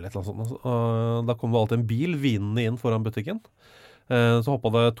 eller 3 eller et eller annet sånt. Og da kom det alltid en bil vinende inn foran butikken. Så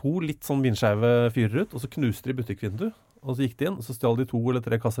hoppet det 2 litt sånn vindskeive fyrer ut, og så knuste de butikkvinduet. Og så gikk de inn, og så stjal de 2 eller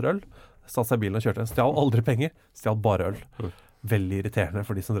 3 kasser øl, satt seg i bilen og kjørte. Stjal aldri penger, stjal bare øl. Veldig irriterende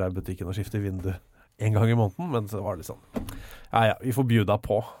for de som drev butikken og skiftet vindu en gang i måneden, men så var det sånn. Ja, vi får bjuda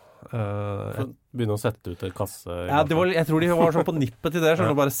på. Begynne å sette ut en kasse. Ja, jeg tror de var sånn på nippet til det, så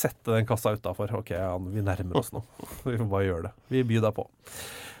bare sette den kassa utenfor. Ok, ja, vi nærmer oss nå. Vi får bare gjøre det. Vi byr deg på.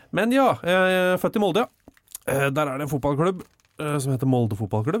 Men ja, født i Molde, ja. Der er det en fotballklubb som heter Molde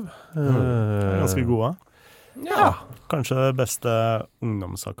fotballklubb. Ganske gode. Ja. Kanskje det beste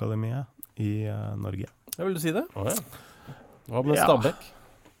ungdomsakademiet i Norge. Jeg vil du si det? Hva med Stabæk?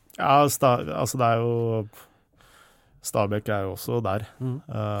 Ja, det er jo... Stabæk er jo også der.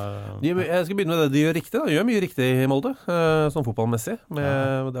 Jeg skal begynne med det de gjør riktig. De gjør mye riktig i Molde, sånn fotballmessig,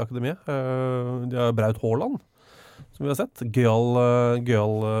 med det akademiet. De har Braut Haaland, som vi har sett.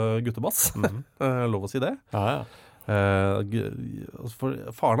 Gøyal guttebass. Lov å si det. For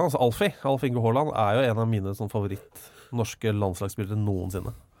faren hans, Alf Inge Haaland, er jo en av mine sånn favoritt norske landslagsspillere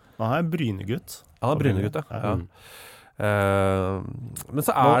noensinne. Han er Brynegutt. Han er Brynegutt, ja. Men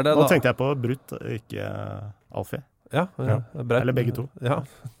så er det da... Nå tenkte jeg på Brutt, ikke Alfie. Ja. Eller begge to. Ja,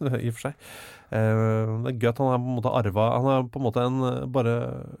 i og for seg. Det er gøy at han er på en måte arvet. Han er på en måte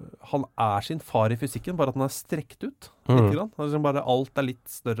han er sin far i fysikken, bare at han er strekt ut litt grann. Liksom bare alt er litt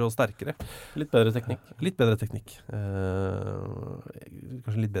større og sterkere. Litt bedre teknikk.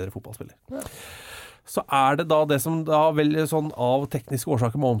 Kanskje litt bedre fotballspiller. Så er det da det som da veldig sånn av tekniske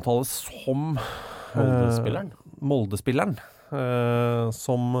årsaker må omtales som Molde-spilleren.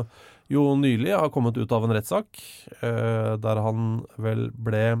 Som jo nylig har kommet ut av en rettssak der han vel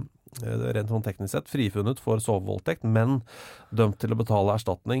ble rent sånn teknisk sett frifunnet for sovevoldtekt, men dømt til å betale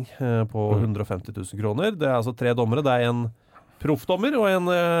erstatning på 150 000 kroner. Det er altså 3 dommere. Det er en proffdommer og en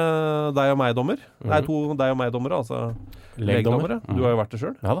deg og meg-dommer. Det er 2 deg og meg-dommere, altså legdommere. Du har jo vært det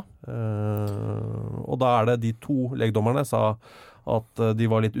selv. Ja da. Og da er det de 2 legdommerne sa at de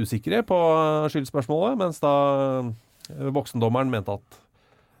var litt usikre på skyldspørsmålet, mens da voksendommeren mente at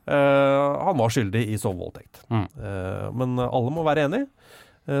han var skyldig i sovevoldtekt. Men alle må være enige,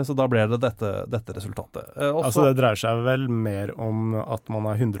 så da ble det dette resultatet. Altså det dreier seg vel mer om at man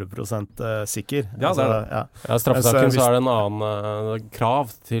er 100% sikker. Ja, det er det. Ja, straffesaken så er det en annen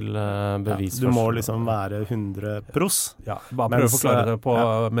krav til bevisførsel. Du må liksom være 100%. Ja, bare prøve å forklare det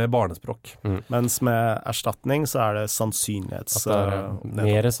med barnespråk. Mens med erstatning så er det sannsynlighets...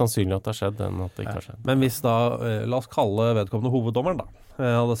 mer sannsynlig at det har skjedd enn at det ikke har skjedd. Men hvis da, la oss kalle vedkommende hoveddommeren da,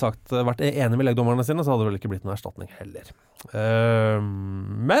 hadde vært enig med legdommerne sine, så hadde det vel ikke blitt noen erstatning heller.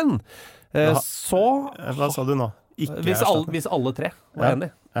 Men så... Hva sa du nå? Hvis alle 3 var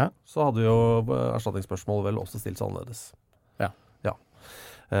enige, så hadde jo erstatningsspørsmålet vel også stilt seg annerledes. Ja.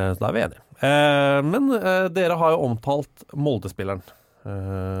 Så da vi enige. Men dere har jo omtalt Molde-spilleren,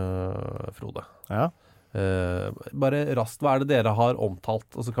 Frode. Ja. Bare raskt, hva det dere har omtalt?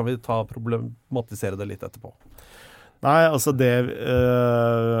 Og så kan vi problematisere det litt etterpå. Nei, altså det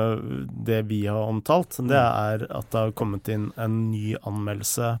vi har omtalt, det at det har kommet inn en ny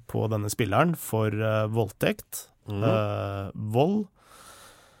anmeldelse på denne spilleren for voldtekt, vold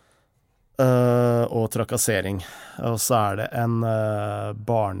og trakassering. Og så det en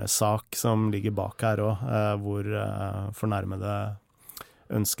barnesak som ligger bak her også, hvor fornærmede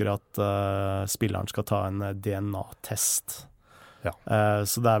ønsker at spilleren skal ta en DNA-test. Ja.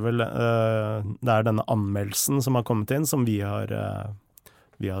 Så det vel det denne anmeldelsen som har kommet inn, som vi har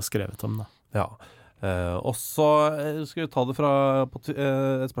skrevet om. Da. Ja. Og så skal vi ta det fra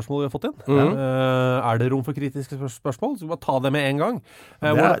et spørsmål vi har fått inn. Det rom for kritiske spørsmål? Så vi bare ta det med en gang.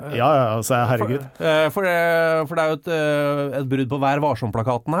 Altså, herregud. For det jo et brudd på Vær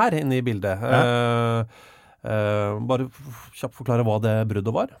varsom-plakaten her inne i bildet. Bare kjapt forklare hva det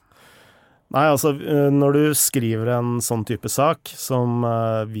bruddet var. Nei, altså, når du skriver en sånn type sak som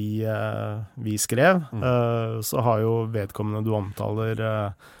vi skrev, så har jo vedkommende du omtaler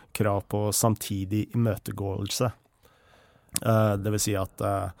krav på samtidig imøtegåelse. Det vil si at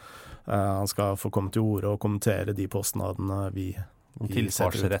han skal få komme til orde og kommentere de påstandene vi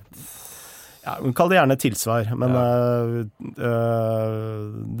tilsvarsrett. Ja, vi kaller det gjerne tilsvar, men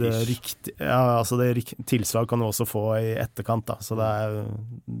tilsvar kan du også få i etterkant, da, så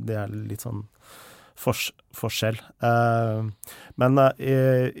det litt sånn forskjell. Men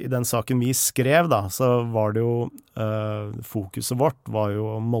i den saken vi skrev, da, så var det jo fokuset vårt var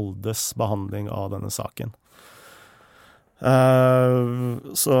jo Moldes behandling av denne saken.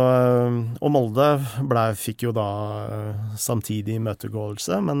 Og Molde fikk jo da samtidig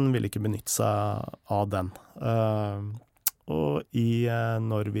imøtegåelse, men ville ikke benytte seg av den. Og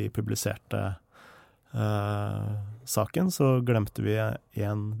når vi publiserte saken, så glemte vi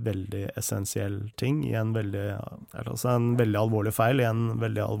en veldig essensiell ting i en veldig alvorlig feil i en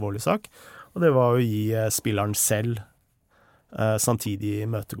veldig alvorlig sak, og det var å gi spilleren selv samtidig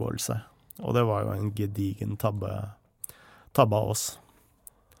imøtegåelse. Og det var jo en gedigen tabbe av oss.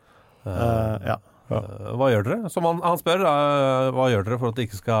 Hva gjør dere? Som han spør, hva gjør dere for at det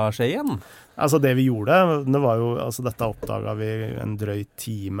ikke skal skje igjen? Altså det vi gjorde, det var jo, altså dette oppdaget vi en drøy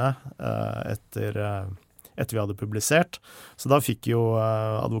time etter vi hadde publisert. Så da fikk jo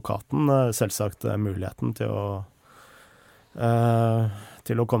advokaten selvsagt muligheten til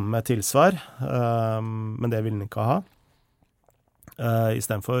å komme med tilsvar, men det ville han ikke ha. I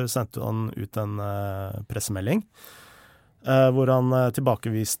stedet for sendte han ut en pressemelding, hvor han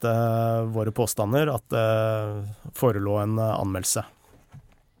tilbakeviste våre påstander at det forelå en anmeldelse.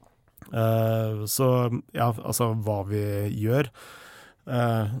 Så ja, altså hva vi gjør.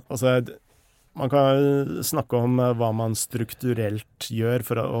 Altså man kan snakke om hva man strukturelt gjør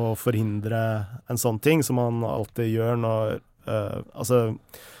for å forhindre en sånn ting, som man alltid gjør når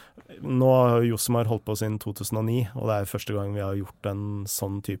nå har Josemar holdt på siden 2009, og det første gang vi har gjort en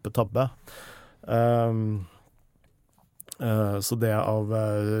sånn type tabbe. Så det av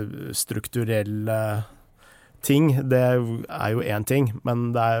strukturelle ting, det jo en ting,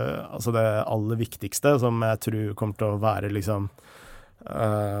 men det altså det aller viktigste som jeg tror kommer til å være liksom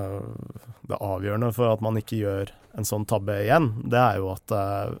det avgjørende for at man ikke gjør en sånn tabbe igjen, det jo at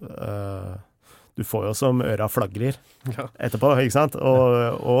du får jo som øra flagrer etterpå, ikke sant?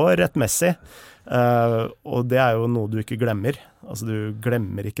 Og rettmessig. Og det jo noe du ikke glemmer. Altså du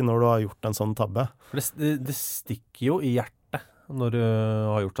glemmer ikke når du har gjort en sånn tabbe. Det stikker jo i hjertet når du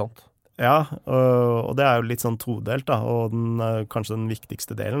har gjort sånt. Ja, og det jo litt sånn todelt da, og kanskje den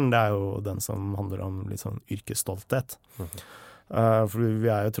viktigste delen, det jo den som handler om litt sånn yrkesstolthet. For vi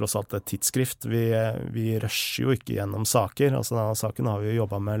jo tross alt et tidsskrift. Vi rusher jo ikke gjennom saker. Altså denne saken har vi jo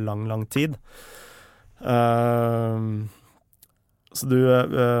jobbet med lang tid.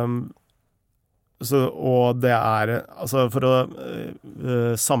 Og det altså for å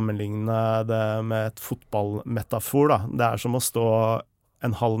sammenligne det med et fotballmetafor, da. Det som å stå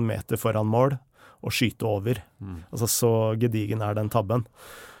en halv meter foran mål og skyte over. Altså så gedigen den tabben.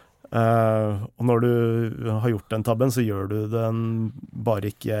 Og når du har gjort den tabben, så gjør du den bare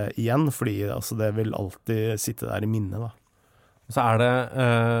ikke igjen, fordi altså, det vil alltid sitte der i minnet, da. Så det,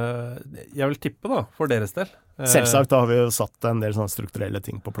 jeg vil tippe da, for deres del. Selvsagt, da har vi jo satt en del sånne strukturelle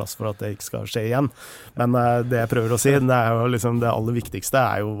ting på plass for at det ikke skal skje igjen. Men det jeg prøver å si, det jo liksom det aller viktigste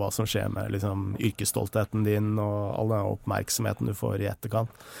jo hva som skjer med liksom, yrkesstoltheten din og all den oppmerksomheten du får i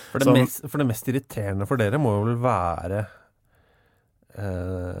etterkant. For det mest irriterende for dere må jo vel være,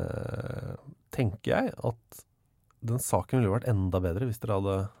 tenker jeg, at den saken ville vært enda bedre hvis dere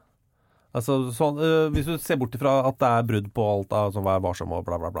hadde altså, hvis du ser bort ifra at det brudd på alt som var varsom og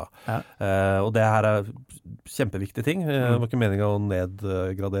bla bla bla og det her kjempeviktige ting det var ikke meningen å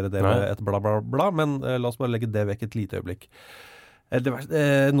nedgradere det med et bla bla bla men la oss bare legge det vekk et lite øyeblikk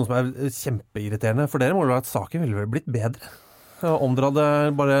noe som kjempeirriterende for dere må det være at saken ville blitt bedre om dere hadde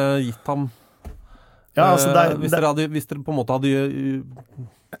bare gitt ham hvis dere på en måte hadde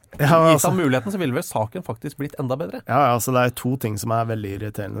gitt ham muligheten, så ville vel saken faktisk blitt enda bedre. Ja, altså det 2 ting som veldig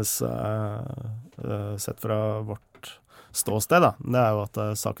irriterende sett fra vårt ståsted. Da. Det jo at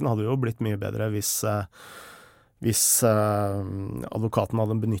saken hadde jo blitt mye bedre hvis advokaten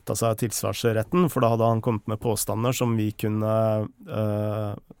hadde benyttet seg av tilsvarsretten, for da hadde han kommet med påstander som vi kunne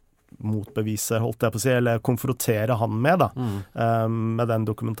motbevise, holdt jeg på å si, eller konfrontere han med, med den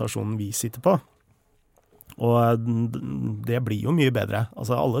dokumentasjonen vi sitter på. Og det blir jo mye bedre.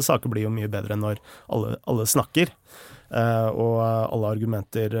 Altså alle saker blir jo mye bedre når alle snakker, og alle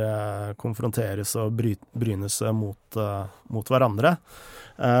argumenter konfronteres og brynes mot hverandre.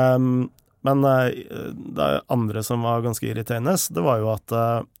 Men det andre som var ganske irriterende, det var jo at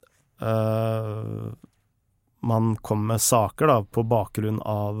man kom med saker da, på bakgrunn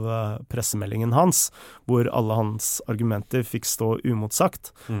av pressemeldingen hans, hvor alle hans argumenter fikk stå umotsagt.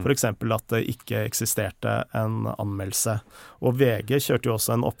 For eksempel at det ikke eksisterte en anmeldelse. Og VG kjørte jo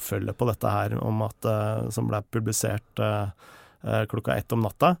også en oppfølge på dette her, om at, som ble publisert 1:00 om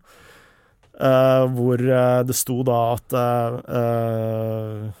natta, hvor det sto da at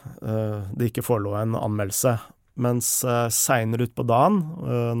det ikke forelå en anmeldelse. Mens senere ut på dagen,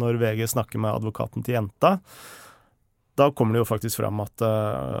 når VG snakker med advokaten til jenta, da kommer det jo faktisk fram at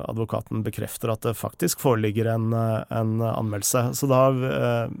advokaten bekrefter at det faktisk foreligger en anmeldelse. Så da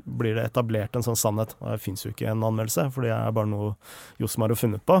blir det etablert en sånn sannhet. Det finnes jo ikke en anmeldelse, for det bare noe Josmar har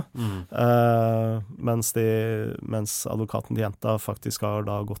funnet på. Mens advokaten til jenta faktisk har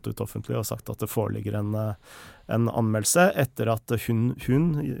da gått ut offentlig og sagt at det foreligger en anmeldelse etter at hun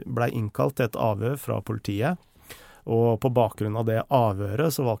ble innkalt til et avhør fra politiet. Og på bakgrunn av det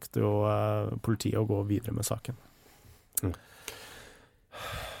avhøret så valgte jo politiet å gå videre med saken.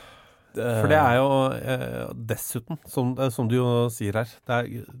 For det jo dessuten, som du jo sier her,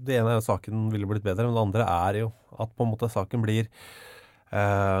 det ene saken ville blitt bedre, men det andre jo at på en måte saken blir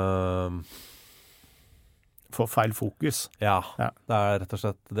får feil fokus. Ja, det rett og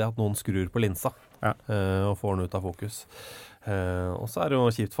slett det at noen skrur på linsa og får den ut av fokus. Og så det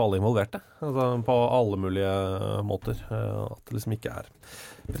jo kjipt for alle involverte, altså på alle mulige måter, at det liksom ikke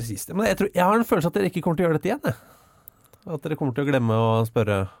presist. Men jeg har en følelse at dere ikke kommer til å gjøre dette igjen, at dere kommer til å glemme å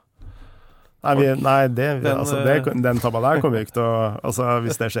spørre. Den tabba der kommer vi ikke til å, altså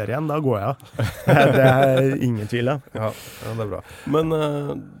hvis det skjer igjen, da går jeg av. Det ingen tvil av. Ja, det bra. Men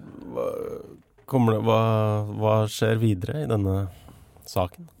hva skjer videre i denne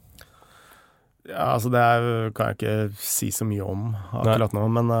saken? Ja, altså det kan jeg ikke si så mye om akkurat nå,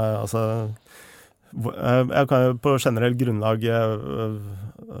 men altså jeg kan jo på generelt grunnlag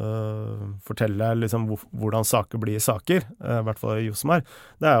fortelle liksom hvordan saker blir saker, i hvert fall i Josmar.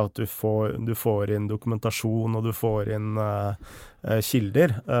 Det jo at du får inn dokumentasjon, og du får inn kilder.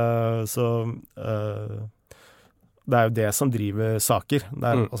 Så det jo det som driver saker.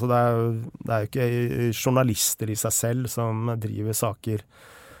 Altså det jo ikke journalister i seg selv som driver saker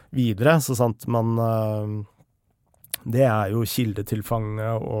videre, så sant man det jo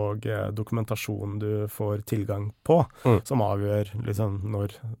kildetilfanget og dokumentasjonen du får tilgang på, som avgjør liksom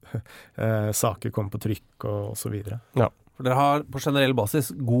når saker kommer på trykk og så videre. Ja, for dere har på generell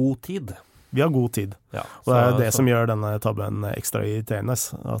basis god tid. Vi har god tid, og det det som gjør denne tabben ekstra irriterende,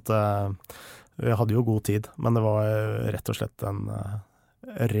 at vi hadde jo god tid, men det var rett og slett en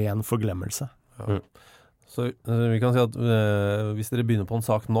ren forglemmelse. Ja. Så vi kan si at hvis dere begynner på en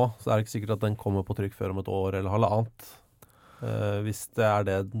sak nå, så det ikke sikkert at den kommer på trykk før om et år eller halvannet, hvis det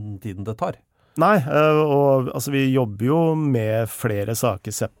den tiden det tar. Nei, og altså vi jobber jo med flere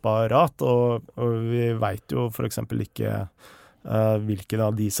saker separat, og vi vet jo for eksempel ikke hvilke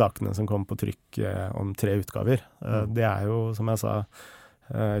av de sakene som kommer på trykk om 3 utgaver. Det jo, som jeg sa,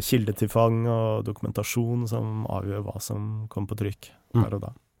 kildetilfang og dokumentasjon som avgjør hva som kommer på trykk der og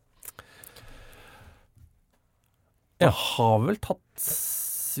da. Vi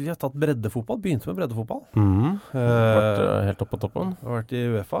har tatt breddefotball, begynte med breddefotball. Vært helt oppe på toppen. Vært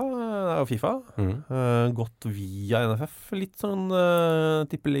i UEFA og FIFA. Gått via NFF, litt sånn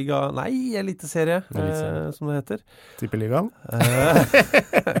tippeliga, eliteserie, som det heter. Tippeligaen?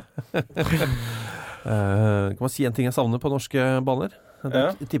 Kan man si en ting jeg savner på norske baner?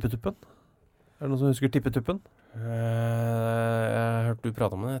 Tippetuppen. Det noen som husker tippetuppen? Jeg har hørt du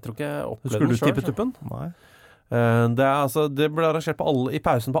prate om det, jeg tror ikke jeg opplevde den selv. Husker du tippetuppen? Nei. Det ble arrangert i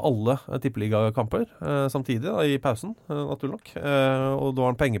pausen på alle tippeligakamper samtidig, da, i pausen, naturlig nok. Og det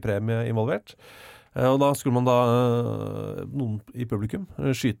var en pengepremie involvert. Og da skulle man noen i publikum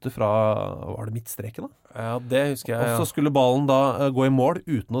skyte fra, var det midtstreken da? Ja, det husker jeg. Og så skulle ballen da gå i mål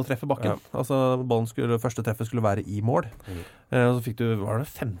uten å treffe bakken. Ja. Altså første treffet skulle være i mål. Og så fikk du, var det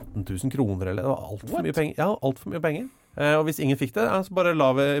 15 000 kroner eller? Det var alt for mye penger. Ja, alt for mye penger. Og hvis ingen fikk det, så bare la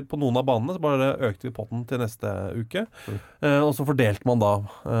vi på noen av banene, så bare økte vi potten til neste uke. Og så fordelte man da,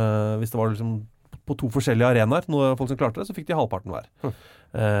 hvis det var liksom på 2 forskjellige arenaer, noen folk som klarte det, så fikk de halvparten hver.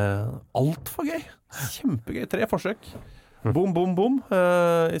 Alt for gøy. Kjempegøy. 3 forsøk. Boom, boom, boom.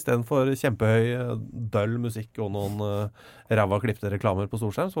 I stedet for kjempehøy, døll musikk og noen ræva klippte reklamer på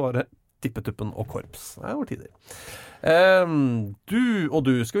storskjerm, så var det tippetuppen og korps. Det var tider.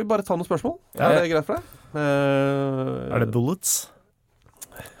 Du, skal vi bare ta noen spørsmål? Ja. Er det greit for deg? Er det bullets?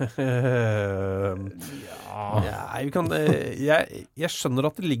 Vi kan, jeg skjønner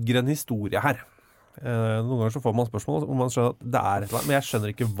at det ligger en historie her. Noen ganger så får man spørsmål om man skjønner at det er et eller annet, men jeg skjønner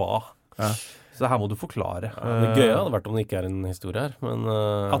ikke hva. Ja. Så her må du forklare. Det gøye hadde vært om det ikke er en historie her, men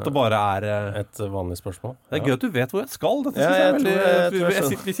at det bare er et vanlig spørsmål. Det er gøy at du vet hvor jeg skal. Dette synes jeg er veldig...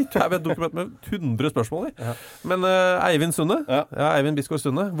 Vi sitter her med et dokument med 100 spørsmål i. Ja. Men Eivind Sunde, Eivind Bisgaard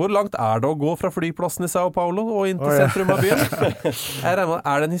Sunde, hvor langt er det å gå fra flyplassen i Sao Paulo og inn til sentrum av byen? Er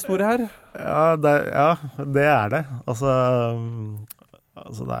det en historie her? Ja, det er det. Altså,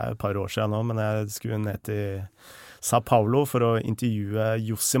 det er et par år siden nå, men jeg skulle ned til Sao Paulo for å intervjue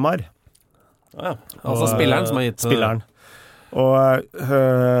Josimar. Altså spilleren som har gitt spilleren. Og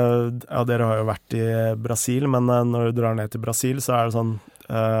dere har jo vært i Brasil, men når du drar ned til Brasil så er det sånn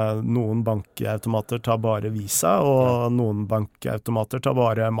noen bankautomater tar bare Visa, og noen bankautomater tar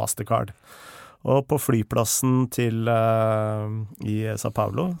bare Mastercard. Og på flyplassen i Sao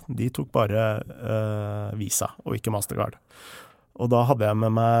Paulo, de tok bare Visa og ikke Mastercard. Og da hadde jeg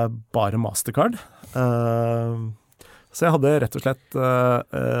med meg bare Mastercard. Så jeg hadde rett og slett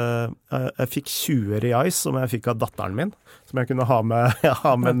jeg fikk 20 reais som jeg fikk av datteren min, som jeg kunne ha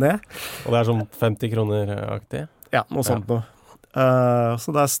med ned. Og det er sånn 50 kroner-aktig? Ja, noe sånt noe.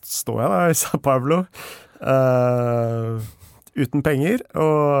 Så der står jeg da i Sao Paulo uten penger.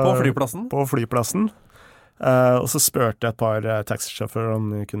 På flyplassen? På flyplassen. Og så spurte jeg et par taxisjåfører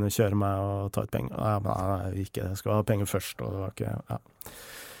om de kunne kjøre meg og ta ut penger. Nei, ikke, jeg skal ha penger først. Og det var ikke,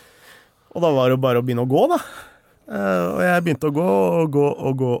 Og da var det bare å begynne å gå da. Og jeg begynte å gå,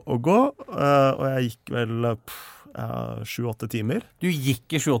 og jeg gikk vel 7-8 timer. Du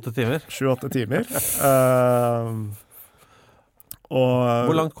gikk i 7-8 timer? 7-8 timer.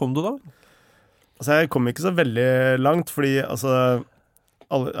 Hvor langt kom du da? Altså, jeg kom ikke så veldig langt, fordi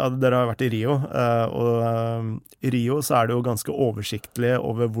dere har vært i Rio, og i Rio så er det jo ganske oversiktlig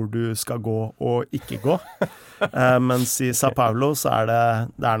over hvor du skal gå og ikke gå. Mens i Sao Paulo så er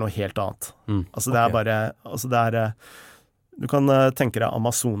det noe helt annet. Altså det er bare, du kan tenke deg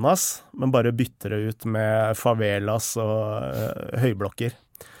Amazonas, men bare bytter det ut med favelas og høyblokker.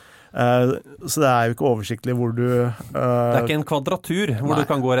 Så det er jo ikke oversiktlig hvor du det er ikke en kvadratur hvor du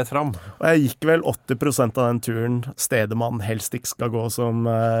kan gå rett fram. Og jeg gikk vel 80% av den turen stedet man helst ikke skal gå som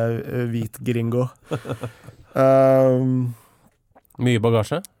hvit gringo. Mye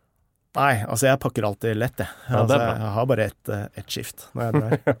bagasje? Nei, altså jeg pakker alltid lett, jeg. Jeg har bare et skift når jeg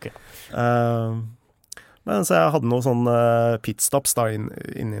drar. Okay. Men så jeg hadde noen sånne pitstops da,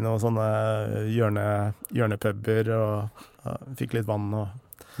 inni noen sånne hjørnepuber, og fikk litt vann og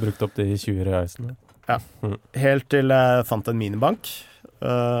brukt opp de 20 reisene. Ja, helt til jeg fant en minibank,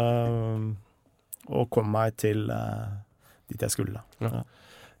 og kom meg til dit jeg skulle. Ja.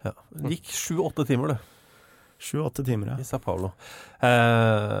 Det gikk 7-8 timer, du. 7-8 timer, ja. I Sao Paulo.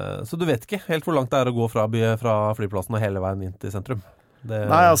 Så du vet ikke helt hvor langt det er å gå fra flyplassen og hele veien inn til sentrum?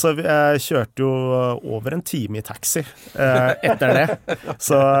 Nei, altså, jeg kjørte jo over en time i taxi etter det.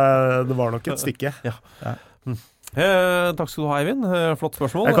 Så det var nok et stykke. Ja. Takk skal du ha, Eivind. Flott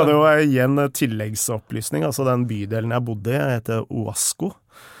spørsmål. Jeg kan jo gi en tilleggsopplysning. Altså, den bydelen jeg bodde i heter Oasco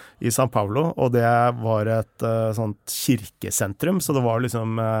i Sao Paulo, og det var et sånt kirkesentrum, så det var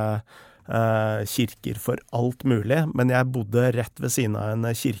liksom kirker for alt mulig, men jeg bodde rett ved siden av en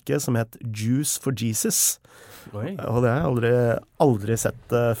kirke som het Jews for Jesus. Oi. Og det har jeg aldri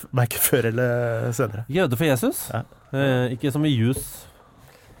sett verken før eller senere. Jøde for Jesus? Ja. Ikke som i jus.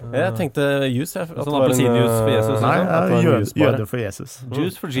 Jeg tenkte jus. Sånn appelsinjus for Jesus? Nei, jøde for Jesus.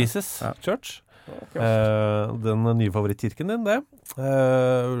 Jews for Jesus Church. Den nye favorittkirken din, det.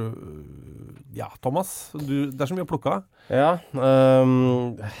 Ja, Thomas, det er så mye å plukke av. Ja,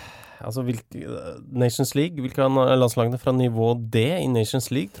 altså Nations League, hvilke landslagene fra nivå D i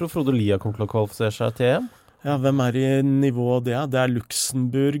Nations League tror Frode Lia kommer til å kvalifisere seg til EM? Ja, hvem I nivået det? Det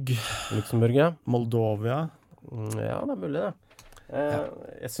Luxemburg. Luxemburg, ja. Moldovia. Ja, det mulig det.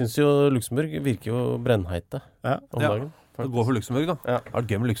 Jeg synes jo Luxemburg virker jo brennheite om dagen. Det går for Luxemburg da. Det har vært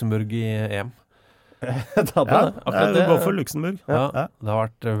gøy med Luxemburg I EM. Det går for Luxemburg. Ja, det har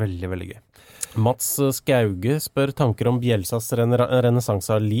vært veldig, veldig gøy. Mats Skauge spør tanker om Bielsas renessanse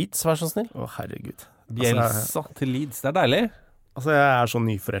av Leeds, vær så snill. Herregud. Bielsa til Leeds, det deilig. Altså, jeg så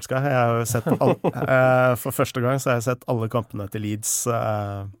nyforelsket. Jeg har jo sett for første gang så har jeg sett alle kampene til Leeds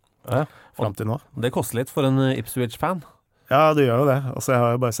frem til nå. Det koster litt for en Ipswich-fan. Ja, det gjør jo det. Altså, jeg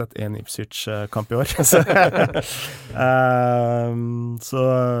har jo bare sett en Ipswich-kamp I år.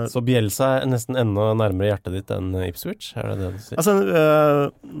 Så Bielsa nesten enda nærmere hjertet ditt enn Ipswich? Det det du sier? Altså,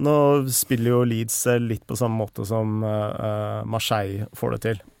 nå spiller jo Leeds litt på samme måte som Marseille får det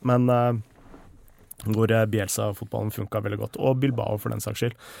til. Men hvor Bielsa-fotballen funket veldig godt, og Bilbao for den saks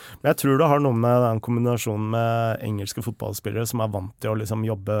skyld. Men jeg tror det har noe med den kombinasjonen med engelske fotballspillere som vant til å liksom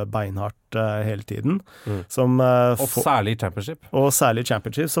jobbe beinhardt hele tiden. Og særlig i Championship. Og særlig i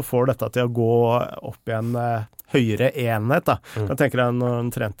Championship så får dette til å gå opp I en høyere enhet. Da. Jeg tenker deg når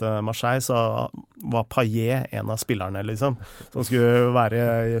han trente Marseille, så var Payet en av spillerne, liksom, som skulle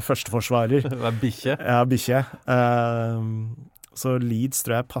være førsteforsvarer. Det var bikkje. Ja, bikkje. Så Leeds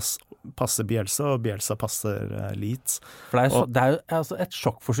tror jeg passer Bielsa, og Bielsa passer Leeds. For det er jo altså et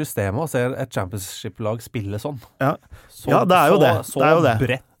sjokk for systemet å se et championship-lag spille sånn. Ja, det er jo det. Så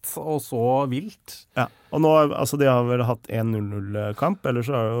bredt og så vilt. Ja, og nå, altså de har vel hatt en 0-0-kamp, eller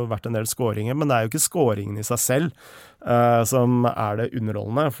så har det jo vært en del skåringer, men det er jo ikke skåringen I seg selv som det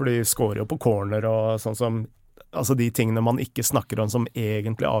underholdende, for de skårer jo på corner og sånn som altså de tingene man ikke snakker om som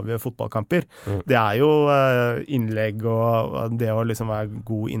egentlig avgjør fotballkamper. Det er jo innlegg og det å liksom være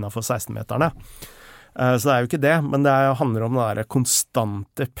god innenfor 16-meterne. Så det er jo ikke det, men det handler om det der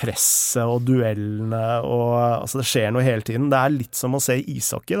konstante presset og duellene, og altså det skjer noe hele tiden. Det litt som å se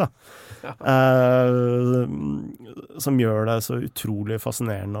ishockey, da. Som gjør det så utrolig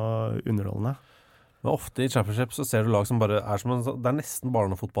fascinerende og underholdende. Men ofte I Championship så ser du lag som bare som det nesten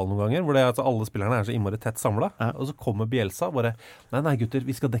barnefotball noen ganger, hvor altså alle spillerne så innmari tett samlet, og så kommer Bielsa og bare, nei gutter,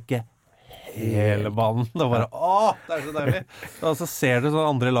 vi skal dekke hele banen. Det bare, det så deilig. Og så ser du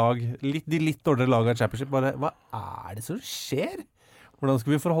sånn andre lag, de litt dårligere lag av Championship, bare, hva det som skjer? Hvordan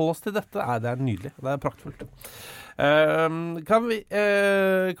skal vi forholde oss til dette? Det nydelig, det praktfullt. Kan vi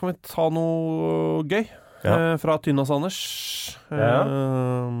ta noe gøy? Fra Tynnas Anders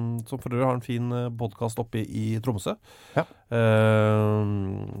som for øvrig har en fin podcast oppe I Tromsø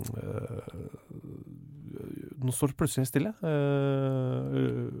nå står det plutselig stille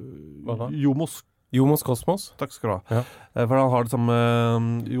Jomos Kosmos Takk skal du ha for han har det som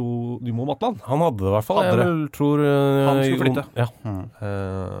Jomo Matland Han hadde det I hvert fall Jeg tror han skulle flytte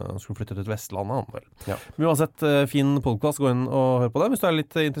han skulle flytte til Vestlandet han vel Men uansett fin podcast gå inn og høre på det hvis du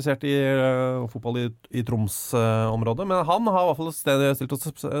litt interessert I fotball I Troms-området men han har I hvert fall et sted stilt oss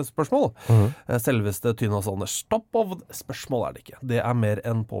spørsmål selveste Tynnas Anders Top of spørsmål det ikke det mer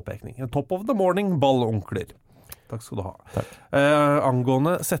enn påpekning Top of the morning ballonkler Takk skal du ha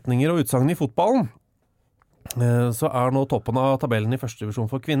angående setninger og utsagn I fotballen så nå toppen av tabellen I første divisjon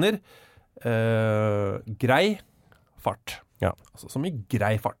for kvinner grei fart altså, som I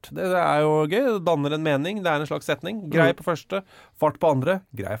grei fart det jo gøy, det danner en mening det en slags setning, grei på første fart på andre,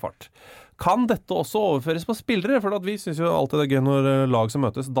 grei fart kan dette også overføres på spillere for at vi synes jo alltid det gøy når lag som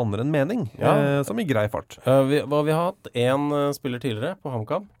møtes danner en mening som I grei fart vi har hatt en spiller tidligere på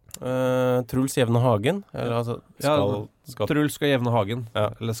HamKam Truls Jevne Hagen eller altså skal Truls skal Jevne Hagen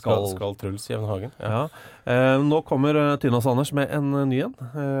eller skal Truls Jevne Hagen nå kommer Tynnas Anders med en ny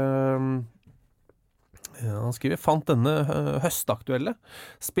en han skriver fant denne høstaktuelle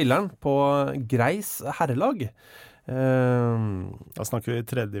spilleren på Greis herrelag da snakker vi I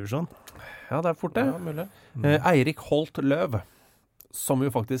tredje divisjon ja det fort det mulig. Eirik Holt Løv som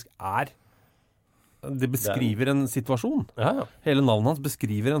jo faktisk det beskriver en situasjon. Hele navnet hans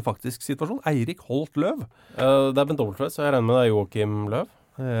beskriver en faktisk situasjon. Eirik Holt Løv. Det Bent Dobbeltvedt, så jeg regner med det Joachim Løv.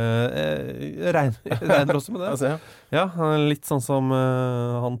 Regner også med det. Altså, ja, litt sånn som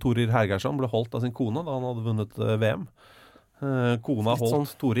han Torir Hergersson ble holdt av sin kone da han hadde vunnet VM. Kona holdt sånn.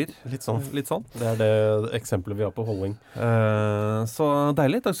 Torir. Litt sånn. Det det eksempelet vi har på holding. Så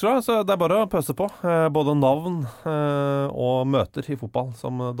deilig, takk skal du ha. Så det bare å pøse på. Både navn og møter I fotball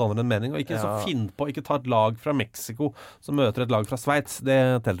som danner en mening. Og ikke så finn på, ikke ta et lag fra Mexico som møter et lag fra Schweiz. Det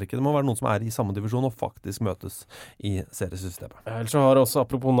teller ikke. Det må være noen som I samme divisjon og faktisk møtes I seriesystemet. Ellers så har også,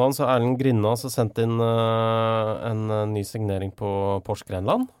 apropos navn, så Erlend Grinna så sendt inn en ny signering på Porsche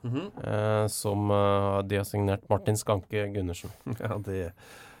Grenland. Som de har signert Martin Skanke Gundersen. Ja, det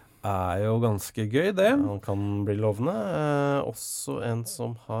jo ganske gøy, det. Han kan bli lovende. Også en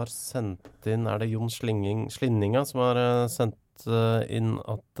som har sendt inn, det Jon Slinninga som har sendt inn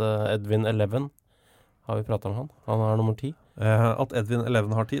at Edwin Eleven, har vi pratet om han? Han er nummer 10. At Edwin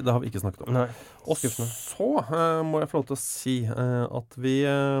Eleven har 10, det har vi ikke snakket om. Nei, og så må jeg få lov til å si at vi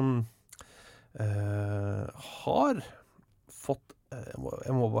har fått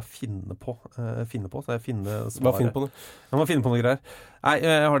jeg må bare finne på så jeg finner svaret. Bare finne på det. Jeg må finne på noe greier. Nei,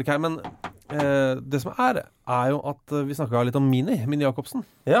 jeg har det ikke her, men det som er jo at vi snakket litt om Mini Jacobsen.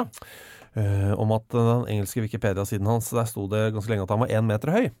 Ja. Om at den engelske Wikipedia-siden hans, der stod det ganske lenge at han var 1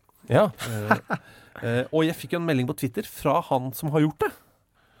 meter høy. Ja. Og jeg fikk jo en melding på Twitter fra han som har gjort det.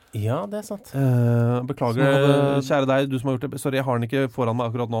 Ja, det sant. Beklager, kjære deg, du som har gjort det. Sorry, jeg har den ikke foran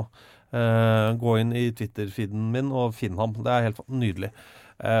meg akkurat nå. Gå inn i Twitter-feeden min og finn ham. Det er helt nydelig.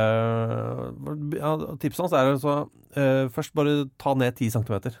 Tipset hans altså først bare ta ned 10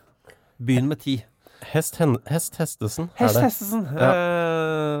 centimeter. Begynn med 10. Hest Hestesen. Hestesen.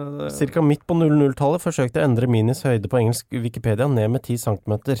 Cirka midt på 00-tallet forsøkte å endre Minis høyde på engelsk Wikipedia ned med 10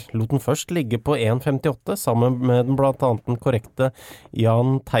 cm. Lot den først ligge på 1,58 sammen med blant annet den korrekte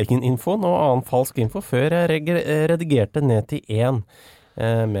Jan Teigen-infoen og annen falsk info, før jeg redigerte ned til 1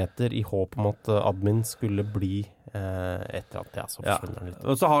 meter i håp om at admin skulle bli et eller annet. Ja, så forsvinner den litt.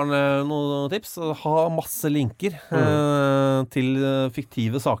 Og så har han noen tips. Ha masse linker til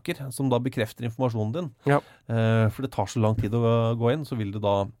fiktive saker som da bekrefter informasjonen din. Ja. For det tar så lang tid å gå inn, så vil det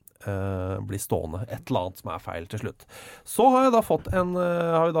da bli stående et eller annet som er feil til slutt. Så har vi da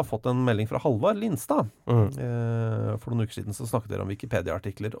fått en melding fra Halvard Lindstad. For noen uker siden så snakket dere om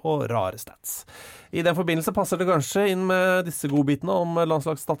Wikipedia-artikler og rare stats. I den forbindelse passer det kanskje inn med disse godbitene om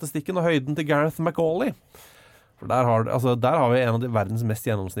landslagsstatistikken og høyden til Gareth McAuley. For der har vi en av de verdens mest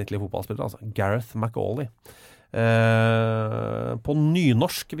gjennomsnittlige fotballspillere, altså Gareth McAuley. På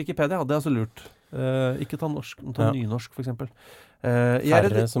nynorsk Wikipedia, det er så lurt. Ikke ta norsk, men ta nynorsk for eksempel.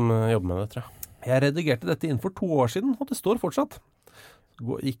 Færre som jobber med det, tror jeg. Jeg redigerte dette inn for 2 år siden, og det står fortsatt.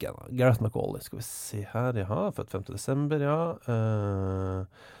 Ikke ennå. Gareth McAuley, skal vi se her. Ja, født 5. desember, ja.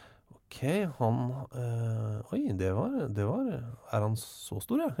 Ok, han oi, det var er han så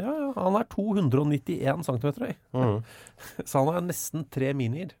stor, ja? Ja, han er 291 centimeter høy. Så han er nesten 3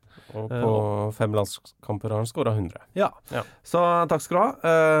 minier. Og på 5 landskamper har han skåret 100. Ja. Så takk skal du ha.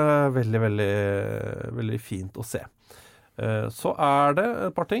 Veldig, veldig, veldig fint å se. Så er det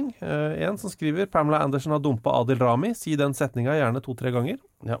et par ting. En som skriver Pamela Andersen har dumpet Adil Rami. Si den setningen gjerne 2-3 ganger.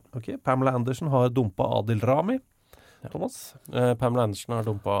 Ja. Ok, Pamela Andersen har dumpet Adil Rami. Thomas? Pamela Andersen har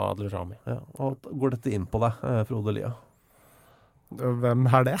dumpet Adil Rami. Ja, og går dette inn på deg, Frode Lia? Hvem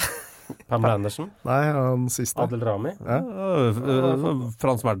er det? Pamela Andersen? Nei, han siste. Adil Rami? Ja.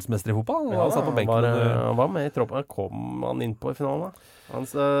 Frans verdensmester i fotball. Han satt på benken. Han var med i troppen. Kom han inn på i finalen da? Han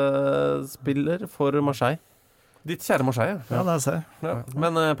spiller for Marseille. Ditt kjære Marseille. Ja, det ser jeg. Ja.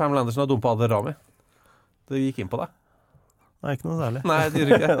 Men Pamela Andersen har dumpet Adil Rami. Det gikk inn på deg. Nei, ikke noe særlig. Nei, det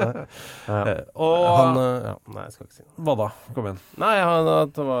gjør ikke det. Og nei, jeg skal ikke si noe. Hva da? Kom igjen. Nei,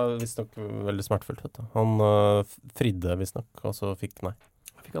 det var visstnok veldig smertefullt, vet du. Han fridde visstnok, og så fikk nei.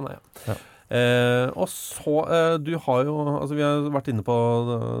 Fikk han nei, ja. Og så, du har jo, altså vi har vært inne på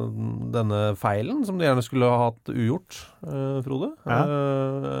denne feilen, som du gjerne skulle ha hatt ugjort, Frode.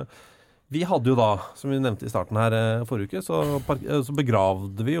 Ja. Vi hadde jo da, som vi nevnte i starten her forrige uke, så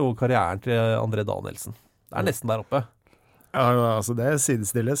begravde vi jo karrieren til André Danielsen. Det er nesten der oppe. Ja, altså det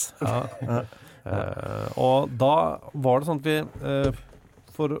sidestilles. Ja. Og da var det sånn at vi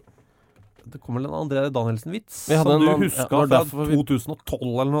det kommer en André Danielsen-vits som du husker fra 2012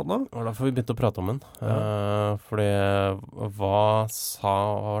 eller noe. Det var derfor vi begynte å prate om den. Fordi hva sa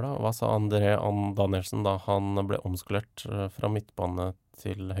André Danielsen da han ble omskolert fra midtbane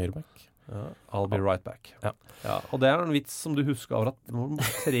til høyreback? I'll be right back. Ja. Og det er en vits som du husker av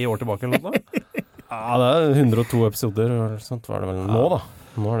 3 år tilbake eller noe? Ja, det er 102 episoder eller sånt var det vel nå da.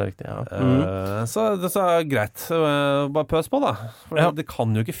 Nå er det riktig, ja. Så det er greit. Bare pøs på da. For det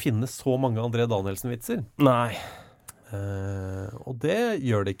kan jo ikke finnes så mange André Danielsen-vitser. Nei. Og det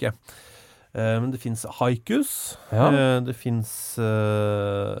gjør det ikke. Men det finnes haikus. Det finnes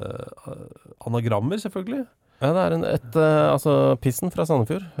anagrammer, selvfølgelig. Ja, det er altså Pissen fra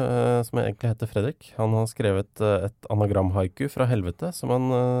Sandefjord, som egentlig heter Fredrik. Han har skrevet et anagram-haiku fra helvete, som han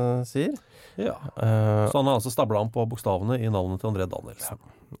sier. Ja. Så han har altså stablet om på bokstavene i navnet til André Danielsen.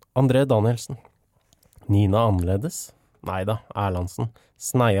 Ja. André Danielsen. Nina Annerledes. Neida, Erlandsen.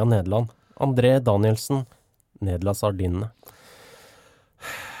 Sneia Nederland. André Danielsen. Nedla Sardinene.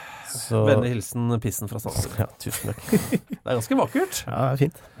 Vennlig hilsen Pissen fra Sandefjord. Ja, tusen takk. Det er ganske vakkert. Ja, det er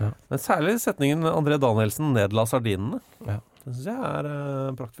fint. Ja. Men særlig setningen André Danielsen nedla sardinene. Ja. Den synes jeg er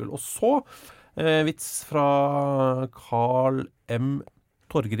praktfull. Og så vits fra Carl M.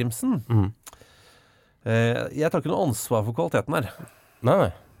 Torgrimsen. Jeg tar ikke noe ansvar for kvaliteten her. Nei.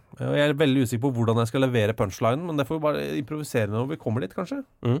 Jeg er veldig usikker på hvordan jeg skal levere punchlinen, men det får vi bare improvisere når vi kommer dit, kanskje.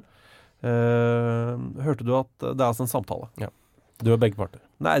 Hørte du at det er altså en samtale? Ja. Du er begge parter.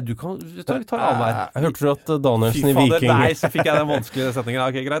 Nei, du kan ta annenhver. Hørte du at Danielsen i Viking... Nei, så fikk jeg den vanskelige setningen.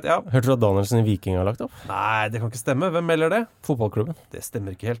 Ok, greit, ja. Hørte du at Danielsen i Viking har lagt opp? Nei, det kan ikke stemme. Hvem melder det? Fotballklubben. Det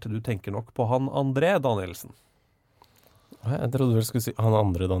stemmer ikke helt. Du tenker nok på han André Danielsen. Jeg trodde du skulle si han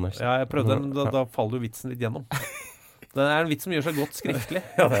andre Danielsen. Ja, jeg prøvde den. Da faller jo vitsen litt gjennom. Det er en vits som gjør seg godt skriftlig.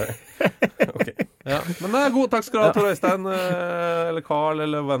 Ja, det er det. Okay. Ja, men det er god. Takk skal du ha, Tor Øystein, eller Carl,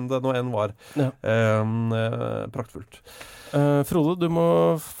 eller hvem det nå enn var. Ja. Praktfullt. Frode, du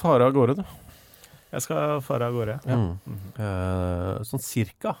må fare av gårde, du. Jeg skal fare av gårde. Ja. Sånn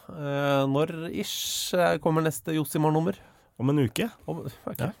cirka. Når ish kommer neste Josimar-nummer? Om en uke.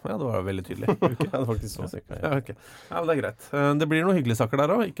 Okay. Ja, det var veldig tydelig. Ja, det er faktisk så cirka. Ja, okay. Ja, men det er greit. Det blir noen hyggelige saker der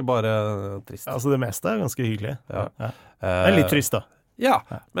også, ikke bare trist. Ja, altså det meste er ganske hyggelig. Ja. Men litt trist da. Ja,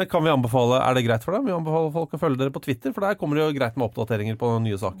 men kan vi anbefale, er det greit for deg? Vi anbefaler folk å følge dere på Twitter, for der kommer det jo greit med oppdateringer på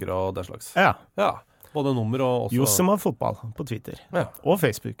nye saker og den slags. Ja. Både nummer og også... Josimar fotball på Twitter. Ja. Og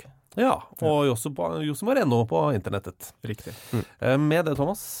Facebook. Ja, og Josimar.no på internettet. Riktig. Med det,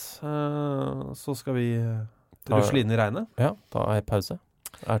 Thomas, så skal vi rusle inn i regnet. Ja, da er jeg pause.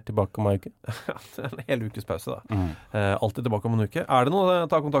 Jeg er tilbake om en uke. Ja, det er en hel ukes pause da. Alltid tilbake om en uke. Er det noe,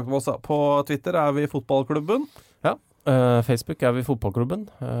 ta kontakt med oss da. På Twitter er vi Fotballklubben. Ja, Facebook er vi Fotballklubben.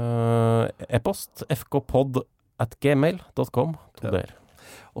 E-post fkpod@gmail.com.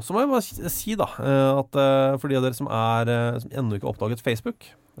 Og så må jeg bare si da, at for de av dere som ennå ikke har oppdaget Facebook,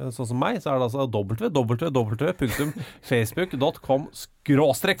 sånn som meg, så er det altså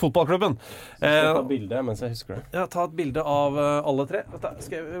www.facebook.com/fotballklubben. Skal jeg ta bildet mens jeg husker det? Ja, ta et bilde av alle tre.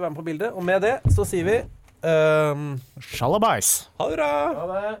 Skal vi være med på bildet? Og med det så sier vi Shalabais. Ha det bra!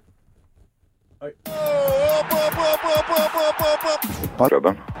 Ha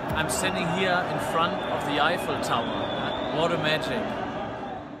det! I'm sitting here in front of the Eiffel Tower. What a magic.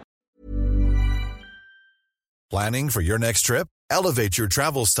 Planning for your next trip? Elevate your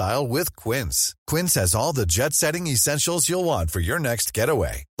travel style with Quince. Quince has all the jet-setting essentials you'll want for your next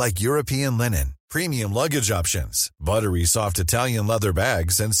getaway, like European linen, premium luggage options, buttery soft Italian leather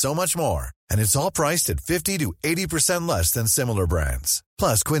bags, and so much more. And it's all priced at 50 to 80% less than similar brands.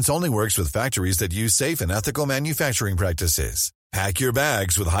 Plus, Quince only works with factories that use safe and ethical manufacturing practices. Pack your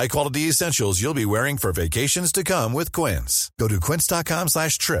bags with high-quality essentials you'll be wearing for vacations to come with Quince. Go to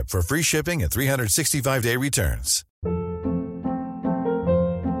quince.com/trip for free shipping and 365-day returns.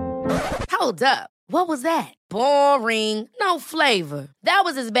 Hold up. What was that? Boring. No flavor. That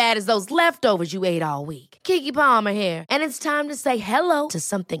was as bad as those leftovers you ate all week. Keke Palmer here, and it's time to say hello to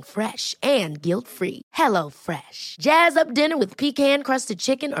something fresh and guilt-free. Hello Fresh. Jazz up dinner with pecan-crusted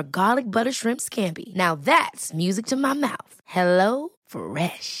chicken or garlic butter shrimp scampi. Now that's music to my mouth. Hello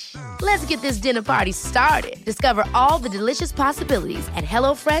Fresh. Let's get this dinner party started. Discover all the delicious possibilities at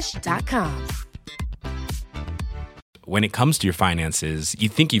HelloFresh.com. When it comes to your finances, you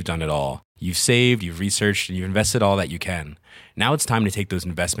think you've done it all. You've saved, you've researched, and you've invested all that you can. Now it's time to take those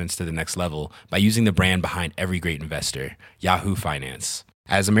investments to the next level by using the brand behind every great investor, Yahoo Finance.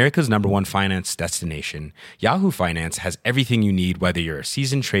 As America's #1 finance destination, Yahoo Finance has everything you need, whether you're a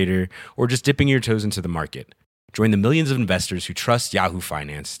seasoned trader or just dipping your toes into the market. Join the millions of investors who trust Yahoo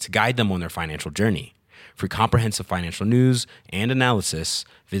Finance to guide them on their financial journey. For comprehensive financial news and analysis,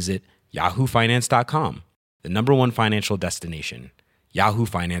 visit yahoofinance.com, the #1 financial destination,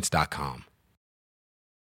 yahoofinance.com.